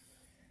others?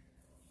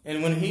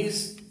 And when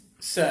he's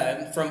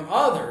said, from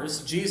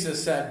others,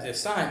 Jesus said to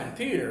Simon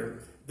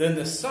Peter, then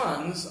the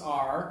sons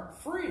are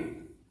free.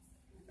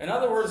 In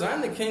other words,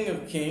 I'm the King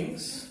of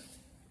Kings,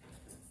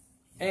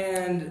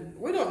 and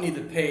we don't need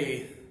to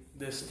pay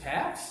this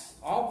tax.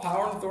 All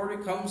power and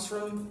authority comes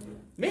from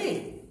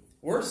me.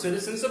 We're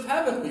citizens of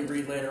heaven, we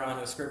read later on in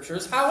the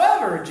scriptures.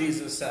 However,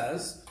 Jesus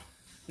says,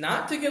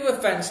 not to give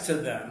offense to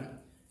them,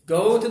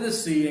 go to the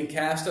sea and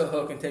cast a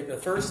hook and take the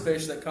first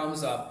fish that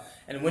comes up.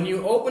 And when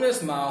you open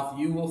his mouth,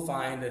 you will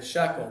find a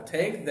shekel.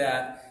 Take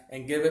that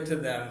and give it to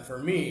them for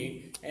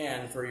me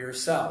and for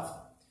yourself.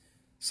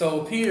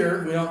 So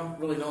Peter, we don't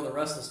really know the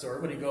rest of the story,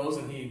 but he goes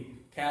and he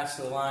casts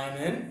the line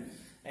in,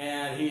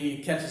 and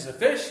he catches a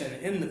fish, and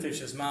in the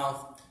fish's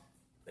mouth,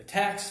 the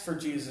tax for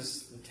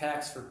Jesus, the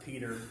tax for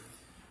Peter.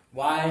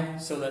 Why?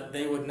 So that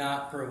they would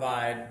not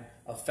provide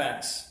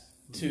offense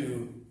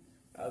to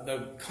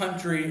the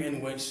country in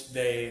which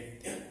they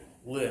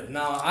live.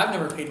 Now, I've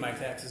never paid my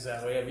taxes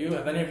that way. Have you?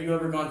 Have any of you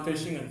ever gone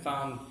fishing and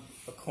found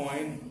a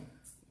coin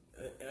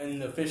in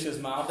the fish's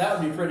mouth. That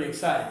would be pretty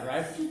exciting,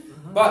 right?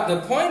 But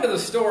the point of the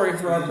story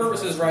for our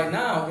purposes right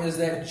now is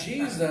that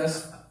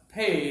Jesus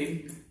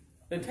paid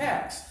the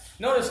tax.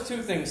 Notice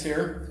two things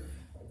here.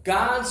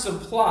 God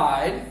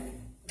supplied,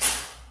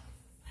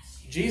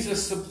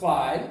 Jesus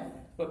supplied,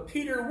 but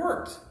Peter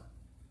worked.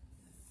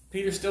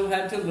 Peter still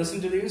had to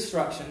listen to the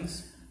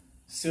instructions,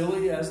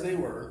 silly as they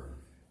were,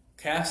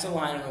 cast a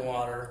line in the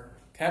water,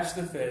 catch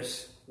the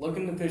fish, look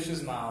in the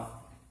fish's mouth,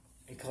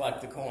 and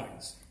collect the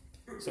coins.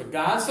 So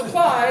God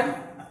supplied,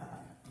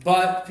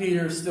 but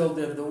Peter still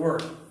did the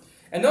work.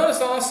 And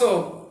notice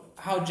also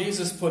how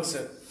Jesus puts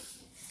it.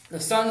 The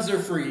sons are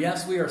free.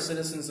 Yes, we are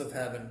citizens of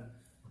heaven.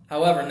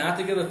 However, not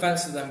to give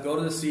offense to them, go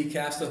to the sea,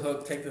 cast a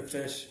hook, take the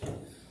fish.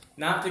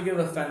 Not to give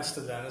offense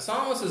to them. It's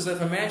almost as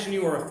if, imagine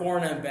you were a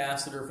foreign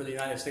ambassador for the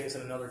United States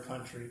in another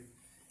country.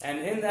 And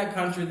in that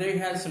country, they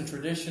had some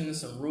traditions,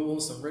 some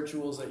rules, some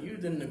rituals that you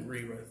didn't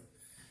agree with.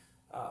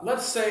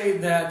 Let's say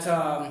that,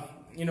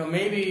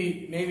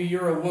 maybe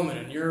you're a woman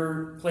and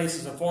your place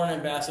is a foreign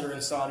ambassador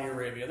in Saudi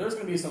Arabia. There's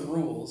going to be some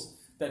rules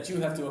that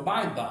you have to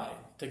abide by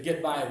to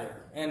get by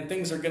there. And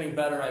things are getting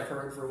better, I've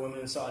heard, for women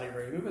in Saudi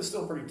Arabia, but it's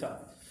still pretty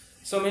tough.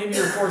 So maybe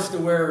you're forced to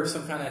wear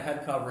some kind of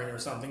head covering or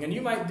something. And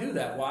you might do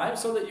that. Why?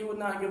 So that you would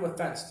not give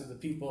offense to the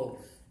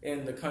people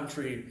in the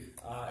country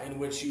in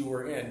which you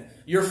were in.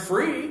 You're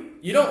free.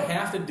 You don't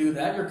have to do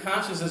that. Your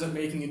conscience isn't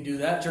making you do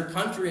that. Your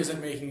country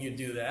isn't making you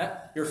do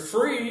that. You're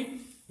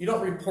free. You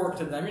don't report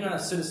to them. You're not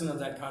a citizen of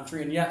that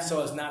country, and yet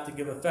so as not to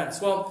give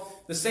offense. Well,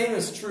 the same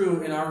is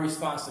true in our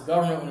response to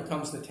government when it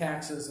comes to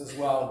taxes as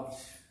well.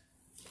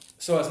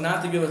 So as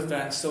not to give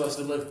offense, so as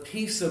to live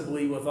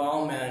peaceably with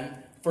all men.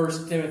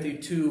 1 Timothy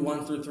 2,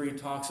 1 through 3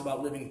 talks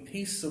about living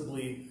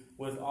peaceably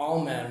with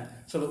all men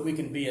so that we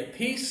can be at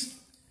peace,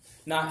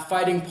 not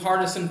fighting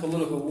partisan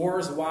political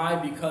wars. Why?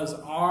 Because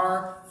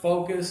our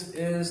focus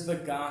is the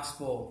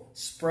gospel,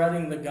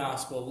 spreading the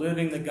gospel,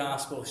 living the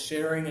gospel,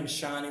 sharing and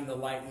shining the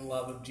light and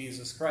love of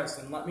Jesus Christ.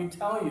 And let me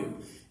tell you,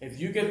 if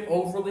you get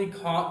overly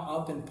caught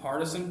up in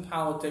partisan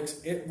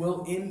politics, it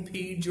will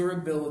impede your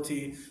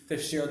ability to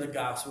share the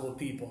gospel with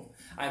people.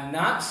 I'm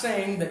not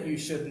saying that you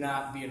should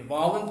not be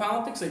involved in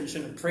politics, that you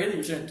shouldn't pray, that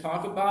you shouldn't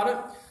talk about it,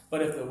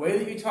 but if the way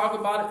that you talk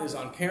about it is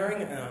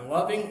uncaring and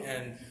unloving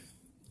and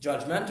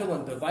judgmental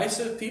and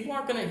divisive, people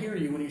aren't going to hear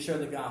you when you share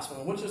the gospel.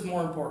 And which is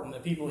more important,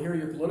 that people hear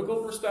your political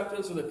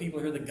perspectives or that people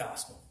hear the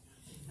gospel?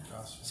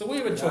 So we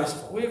have a choice.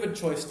 We have a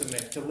choice to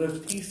make, to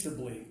live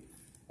peaceably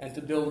and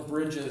to build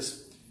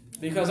bridges,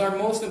 because our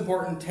most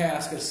important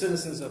task as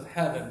citizens of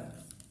heaven,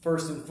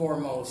 first and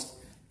foremost,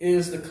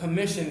 is the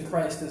commission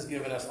Christ has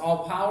given us.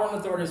 All power and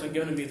authority has been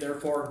given to me,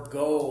 therefore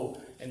go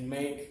and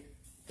make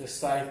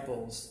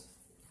disciples.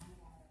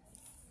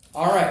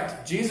 All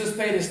right, Jesus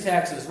paid his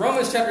taxes.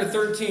 Romans chapter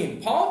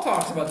 13. Paul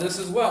talks about this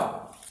as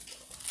well.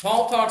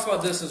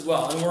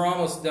 And we're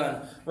almost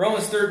done.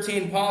 Romans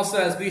 13, Paul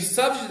says, be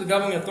subject to the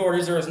governing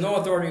authorities. There is no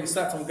authority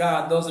except from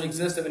God. Those that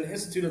exist have been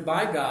instituted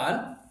by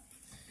God.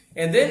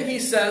 And then he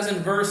says in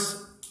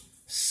verse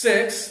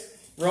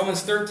 6,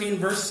 Romans 13,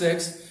 verse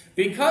 6,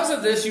 because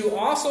of this you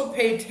also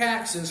pay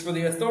taxes, for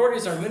the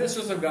authorities are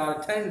ministers of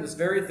God, attending to this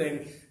very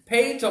thing,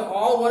 paid to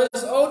all what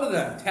is owed to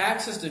them.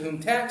 Taxes to whom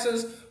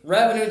taxes,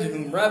 revenue to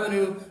whom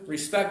revenue,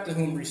 respect to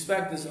whom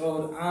respect is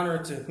owed,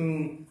 honor to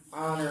whom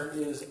honor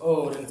is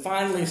owed. And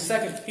finally,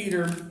 2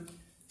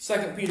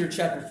 Peter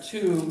chapter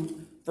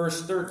 2,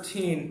 verse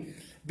 13.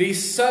 Be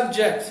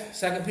subject,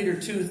 2 Peter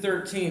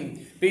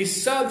 2:13. Be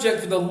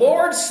subject for the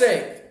Lord's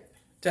sake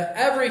to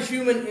every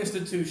human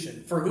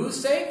institution. For whose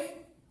sake?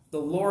 The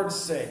Lord's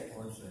sake.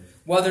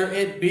 Whether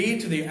it be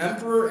to the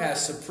emperor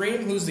as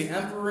supreme. Who's the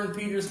emperor in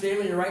Peter's day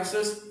when he writes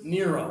this?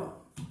 Nero.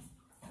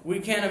 We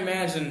can't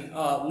imagine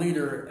a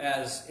leader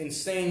as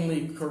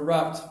insanely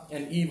corrupt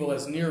and evil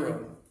as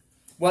Nero.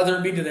 Whether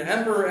it be to the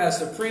emperor as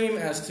supreme,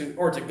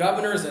 or to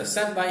governors as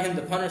sent by him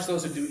to punish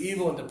those who do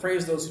evil and to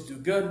praise those who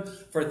do good.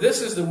 For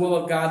this is the will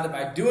of God, that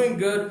by doing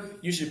good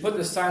you should put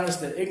to silence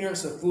the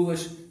ignorance of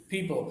foolish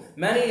people.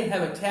 Many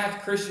have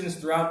attacked Christians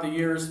throughout the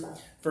years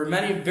for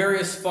many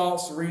various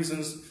false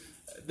reasons.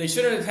 They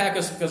shouldn't attack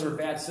us because we're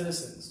bad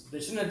citizens. They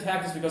shouldn't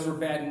attack us because we're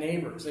bad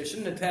neighbors. They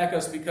shouldn't attack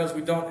us because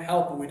we don't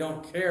help or we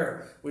don't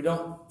care, we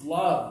don't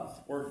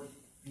love, or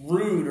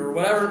rude, or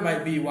whatever it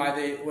might be why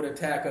they would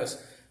attack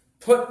us.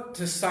 Put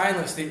to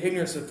silence the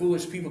ignorance of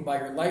foolish people by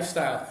your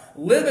lifestyle.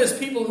 Live as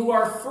people who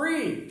are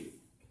free.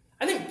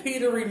 I think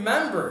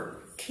Peter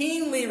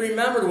keenly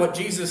remembered what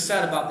Jesus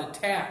said about the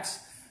tax.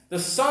 The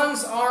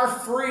sons are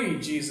free,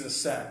 Jesus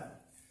said.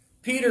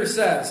 Peter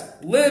says,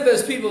 live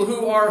as people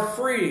who are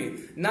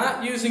free,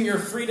 not using your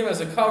freedom as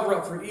a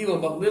cover-up for evil,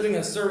 but living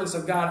as servants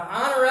of God.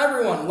 Honor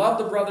everyone. Love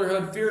the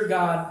brotherhood. Fear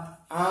God.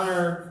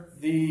 Honor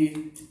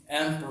the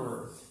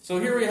emperor. So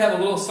here we have a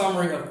little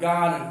summary of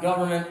God and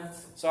government.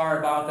 Sorry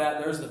about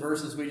that. There's the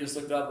verses we just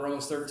looked up.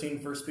 Romans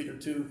 13, 1 Peter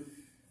 2,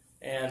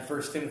 and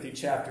 1 Timothy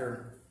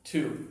chapter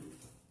 2.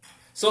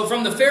 So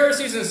from the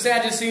Pharisees and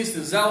Sadducees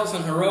to Zealots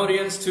and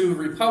Herodians to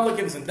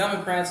Republicans and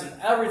Democrats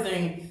and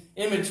everything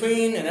in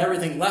between and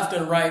everything left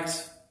and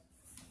right,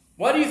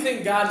 What do you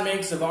think God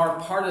makes of our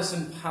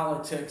partisan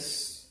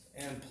politics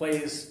and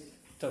plays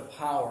to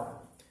power?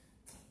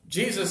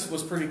 Jesus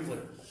was pretty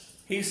clear.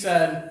 He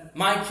said,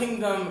 my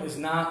kingdom is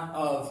not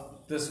of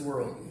this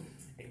world.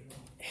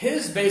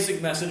 His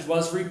basic message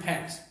was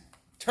repent.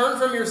 Turn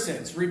from your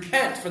sins.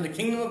 Repent, for the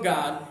kingdom of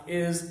God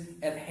is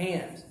at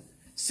hand.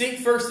 Seek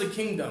first the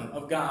kingdom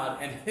of God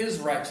and his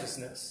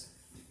righteousness.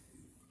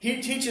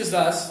 He teaches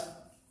us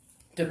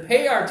to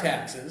pay our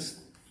taxes,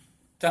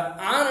 to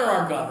honor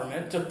our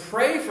government, to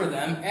pray for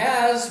them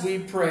as we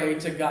pray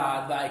to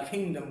God, thy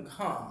kingdom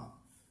come,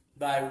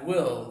 thy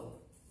will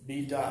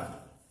be done.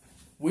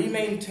 We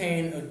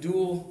maintain a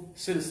dual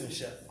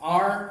citizenship.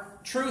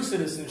 Our true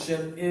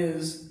citizenship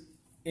is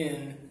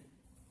in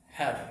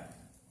heaven.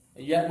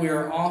 And yet we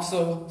are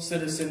also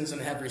citizens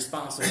and have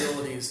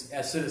responsibilities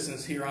as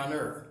citizens here on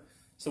earth.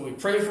 So we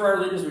pray for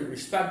our leaders, we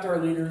respect our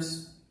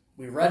leaders,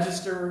 we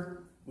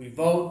register, we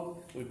vote,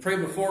 we pray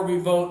before we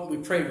vote, we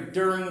pray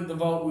during the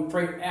vote, we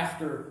pray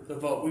after the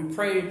vote. We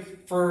pray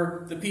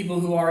for the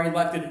people who are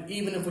elected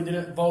even if we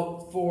didn't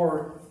vote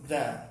for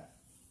them.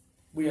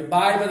 We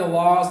abide by the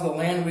laws of the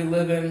land we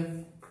live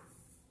in.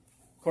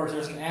 Of course,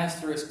 there's an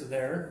asterisk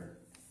there,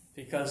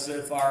 because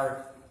if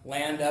our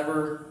land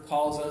ever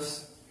calls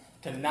us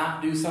to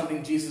not do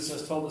something Jesus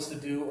has told us to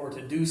do, or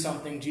to do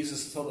something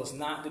Jesus has told us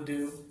not to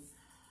do,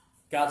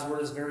 God's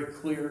word is very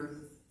clear.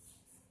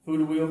 Who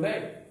do we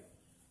obey?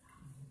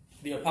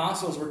 The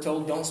apostles were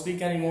told, don't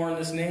speak anymore in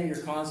this name. You're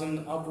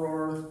causing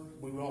uproar.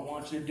 We don't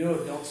want you to do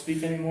it. Don't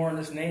speak anymore in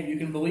this name. You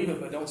can believe it,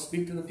 but don't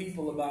speak to the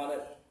people about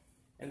it.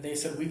 And they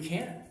said, we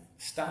can't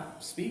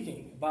stop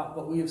speaking about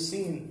what we have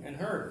seen and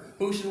heard.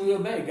 Who should we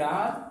obey,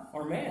 God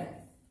or man?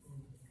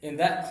 In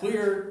that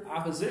clear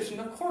opposition,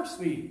 of course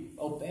we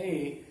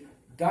obey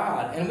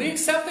God. And we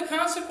accept the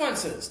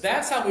consequences.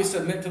 That's how we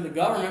submit to the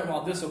government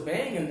while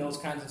disobeying in those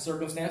kinds of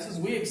circumstances.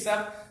 We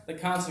accept the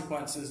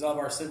consequences of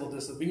our civil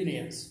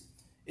disobedience,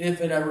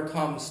 if it ever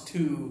comes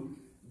to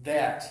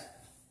that.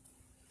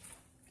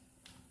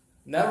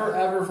 Never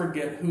ever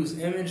forget whose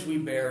image we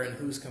bear and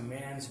whose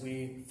commands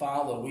we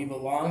follow. We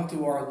belong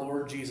to our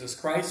Lord Jesus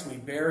Christ. We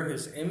bear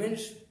his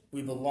image.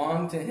 We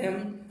belong to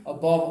him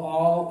above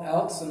all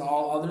else and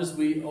all others.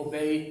 We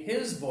obey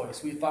his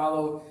voice. We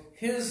follow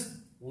his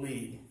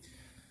lead.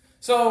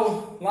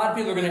 So, a lot of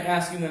people are going to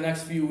ask you in the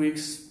next few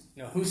weeks,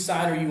 whose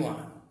side are you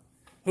on?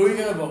 Who are you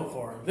going to vote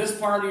for? This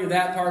party or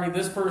that party,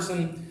 this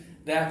person,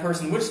 that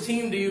person. Which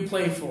team do you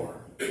play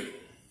for?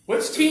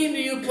 Which team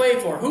do you play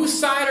for? Whose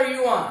side are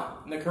you on?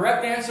 And the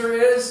correct answer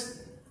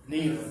is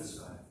neither.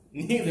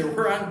 Neither.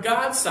 We're on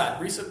God's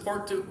side. We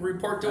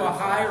report to a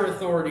higher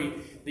authority,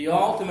 the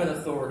ultimate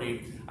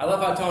authority. I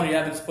love how Tony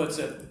Evans puts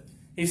it.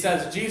 He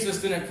says, Jesus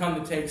didn't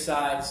come to take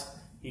sides.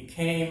 He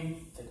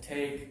came to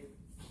take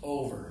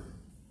over.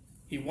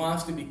 He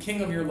wants to be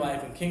king of your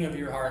life and king of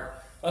your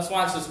heart. Let's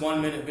watch this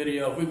 1-minute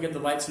video. If we can get the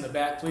lights in the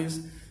back,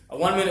 please. A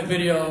 1-minute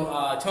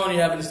video.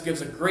 Tony Evans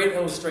gives a great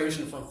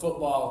illustration from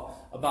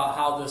football about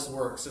how this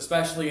works,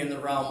 especially in the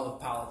realm of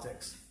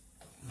politics.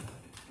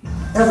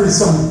 Every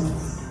Sunday,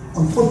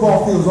 on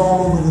football fields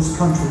all over this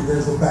country,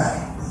 there's a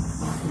battle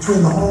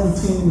between the home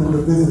team and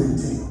the visiting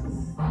team.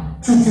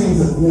 Two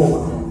teams at war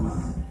with one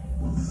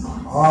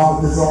another.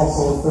 But there's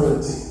also a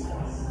third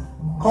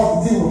team,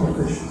 called the team of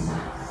officials.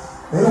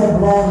 They don't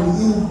belong to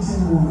any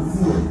team on the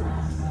field.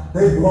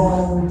 They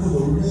belong to the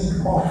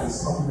league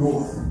office up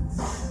north.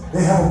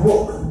 They have a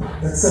book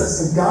that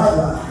sets the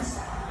guidelines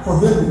for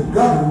them to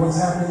govern what's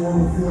happening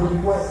on the field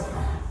of play.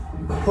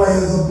 The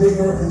players are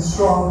bigger and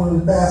stronger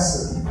and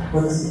faster,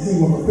 but it's the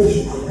team of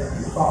officials that have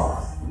the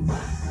authority.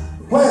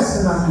 The players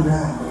cannot do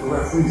that, but the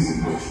referees can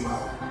push you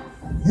out.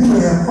 You may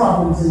have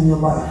problems in your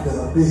life that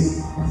are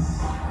big,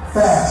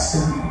 fast,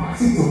 and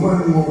keep the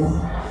running over.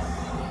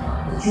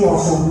 But you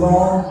also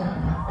belong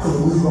to the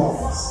league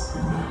office,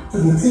 to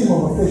the team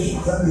of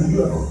officials. That means you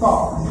have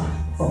authority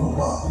from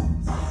above.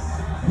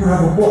 You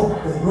have a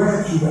book that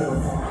grants you that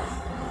authority.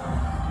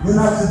 You're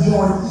not to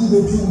join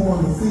either team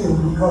on the field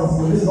because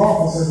the league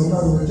office has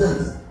another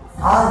agenda.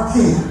 Our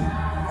king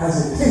has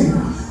a kingdom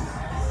agenda.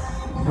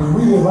 When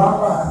we live our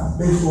lives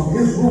based on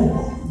his rule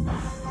book,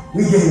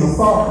 we gain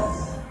authority,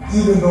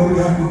 even though we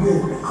have to deal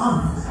with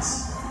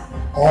conflicts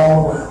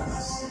all around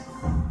us.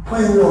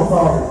 Claim your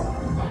authority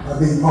by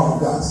being part of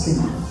God's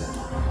kingdom agenda.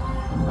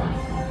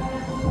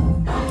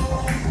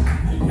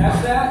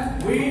 Catch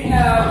that? We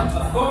have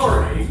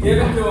authority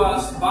given to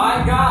us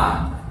by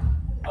God.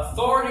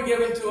 Authority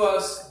given to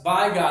us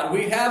by God.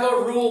 We have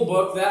a rule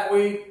book that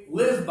we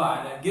live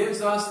by that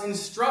gives us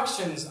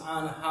instructions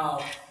on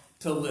how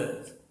to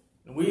live.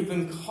 And we've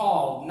been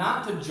called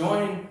not to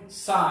join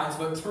sides,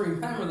 but to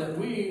remember that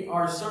we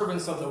are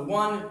servants of the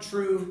one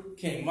true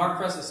King. Mark,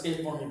 press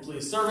escape for me,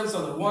 please. Servants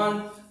of the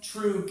one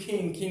true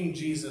King, King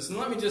Jesus. And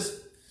let me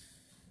just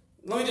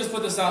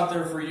put this out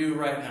there for you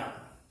right now.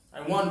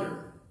 I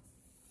wonder,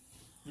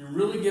 you're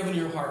really giving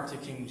your heart to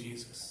King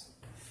Jesus?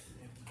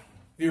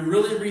 Have you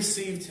really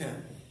received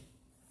him?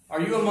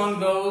 Are you among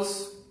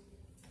those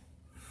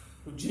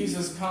who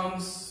Jesus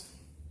comes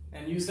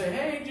And you say,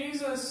 hey,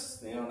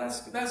 Jesus,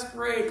 that's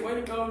great. Way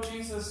to go,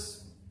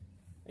 Jesus.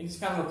 And you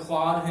just kind of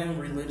applaud him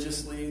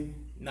religiously,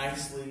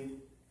 nicely,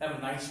 have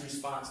a nice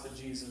response to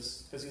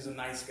Jesus because he's a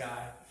nice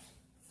guy.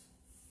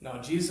 No,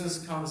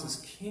 Jesus comes as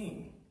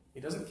king. He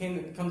doesn't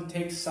come to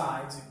take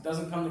sides. He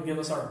doesn't come to give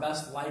us our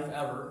best life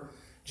ever.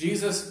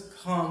 Jesus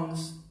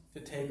comes to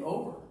take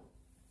over.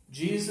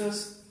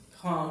 Jesus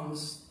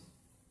comes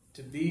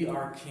to be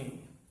our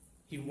king.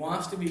 He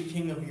wants to be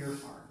king of your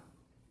heart.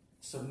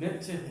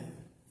 Submit to him.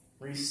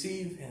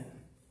 Receive him.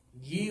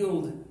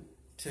 Yield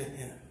to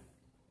him.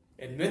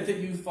 Admit that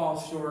you fall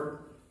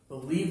short.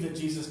 Believe that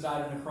Jesus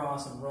died on the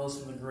cross and rose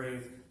from the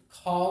grave.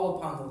 Call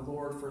upon the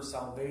Lord for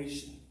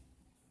salvation.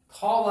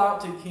 Call out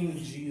to King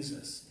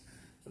Jesus.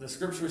 For the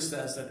scripture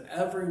says that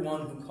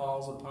everyone who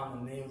calls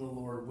upon the name of the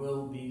Lord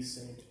will be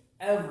saved.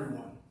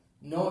 Everyone,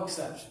 no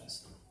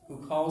exceptions,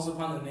 who calls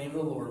upon the name of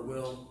the Lord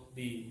will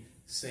be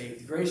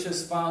saved.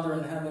 Gracious Father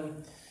in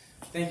heaven,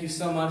 thank you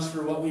so much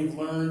for what we've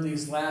learned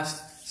these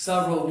last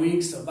several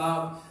weeks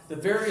about the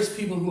various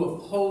people who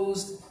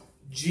opposed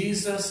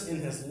Jesus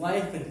in his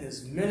life and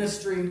his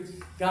ministry.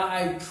 God,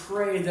 I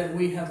pray that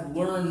we have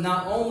learned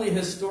not only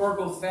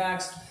historical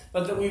facts,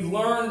 but that we've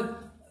learned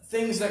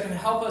things that can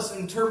help us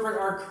interpret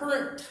our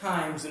current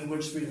times in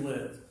which we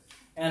live.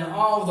 And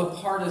all of the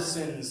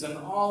partisans and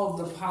all of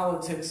the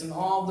politics and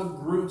all the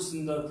groups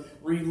and the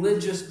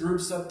religious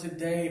groups of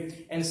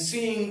today, and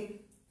seeing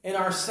in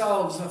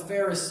ourselves a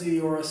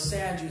Pharisee or a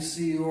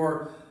Sadducee,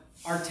 or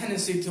our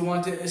tendency to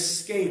want to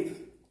escape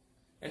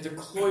and to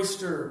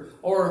cloister,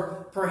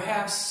 or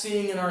perhaps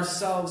seeing in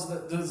ourselves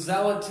the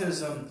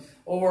zealotism,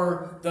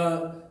 or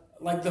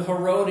like the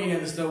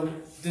Herodians, the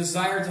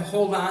desire to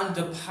hold on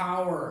to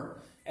power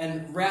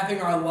and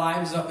wrapping our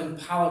lives up in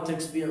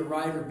politics, be it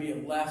right or be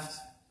it left.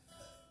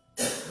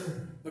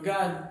 But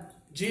God,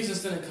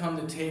 Jesus didn't come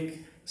to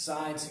take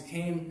sides. He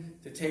came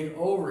to take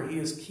over. He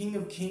is King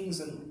of Kings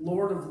and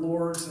Lord of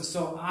Lords. And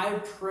so I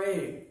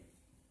pray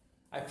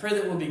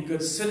that we'll be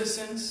good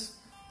citizens,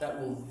 that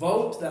will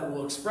vote, that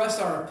will express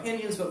our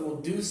opinions, but will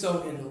do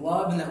so in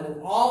love, and that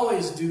will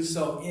always do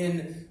so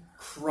in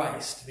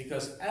Christ,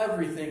 because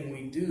everything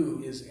we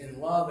do is in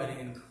love and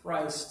in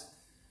Christ,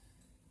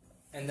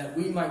 and that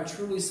we might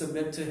truly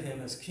submit to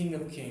him as King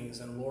of Kings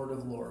and Lord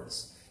of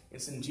Lords.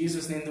 It's in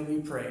Jesus' name that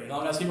we pray. And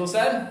all God's people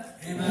said?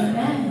 Amen.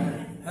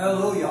 Amen.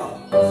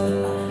 Hallelujah.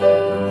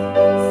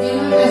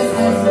 Sing with us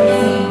as we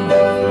sing.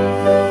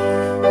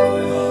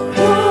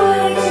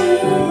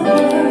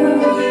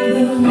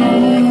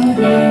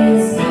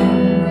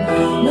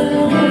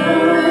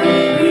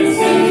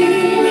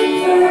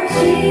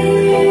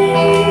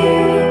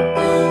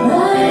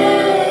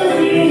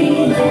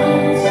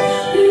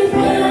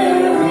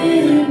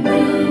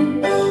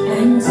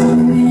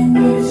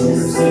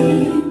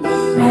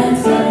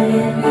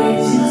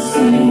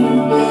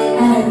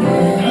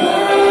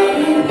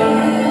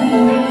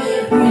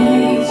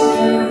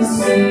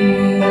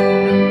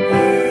 Sing.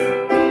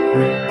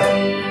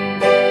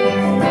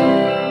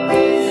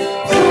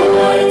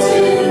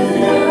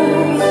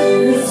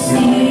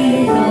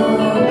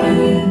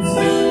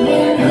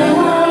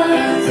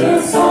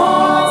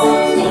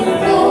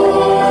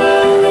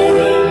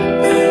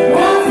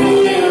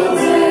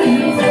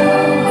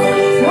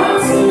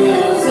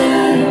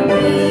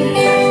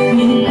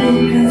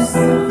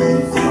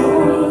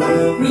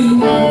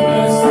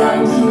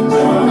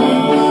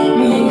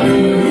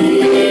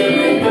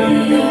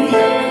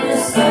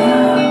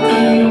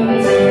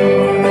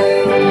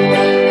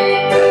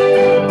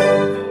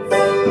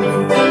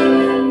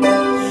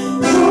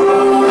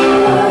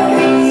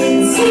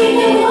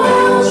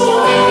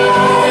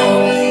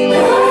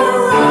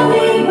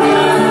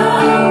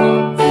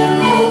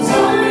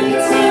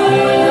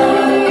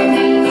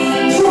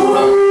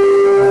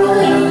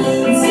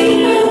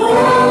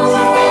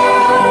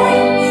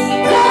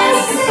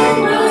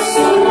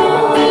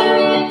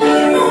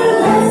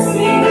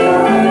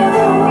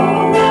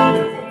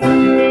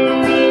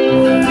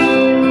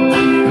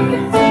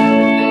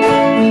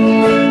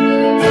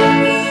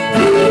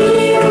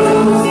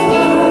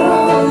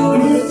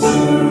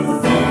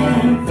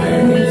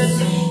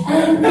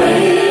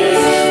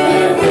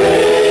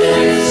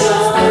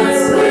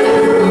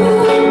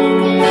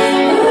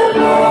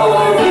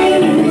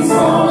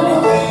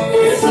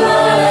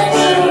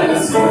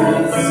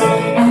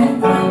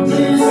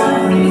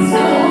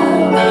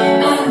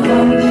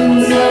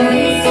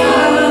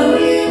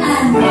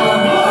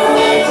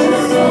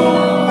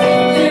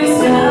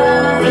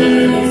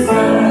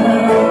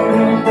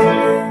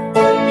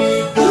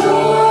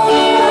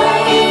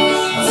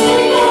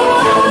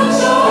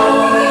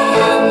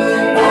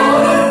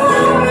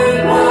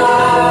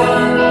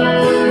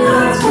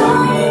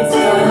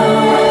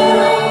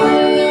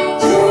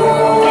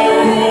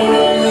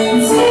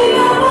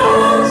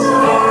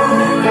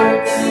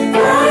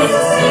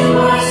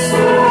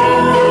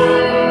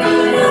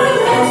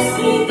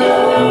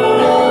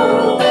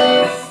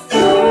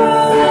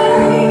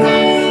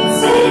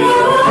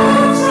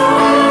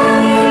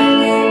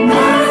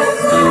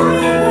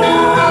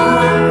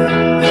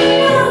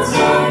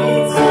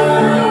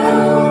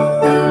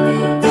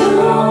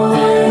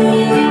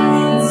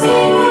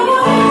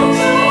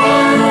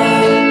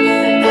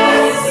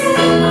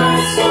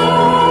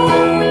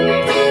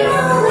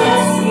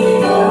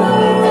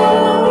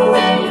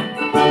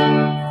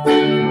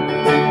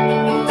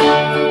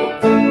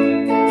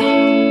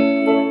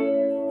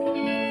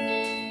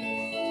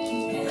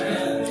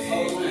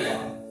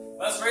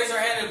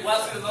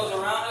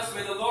 around us.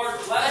 May the Lord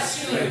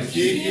bless you and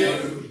keep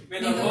you.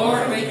 May the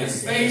Lord make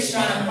his face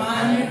shine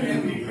upon you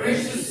and be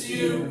gracious to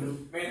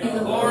you. May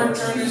the Lord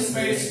turn his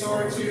face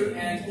towards you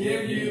and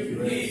give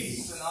you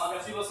peace. And all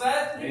God's people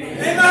said,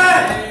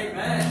 Amen.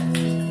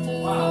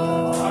 Amen.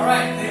 Wow. All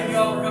right. Thank you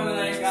all for coming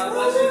tonight. God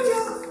bless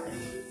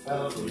you.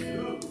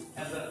 Hallelujah.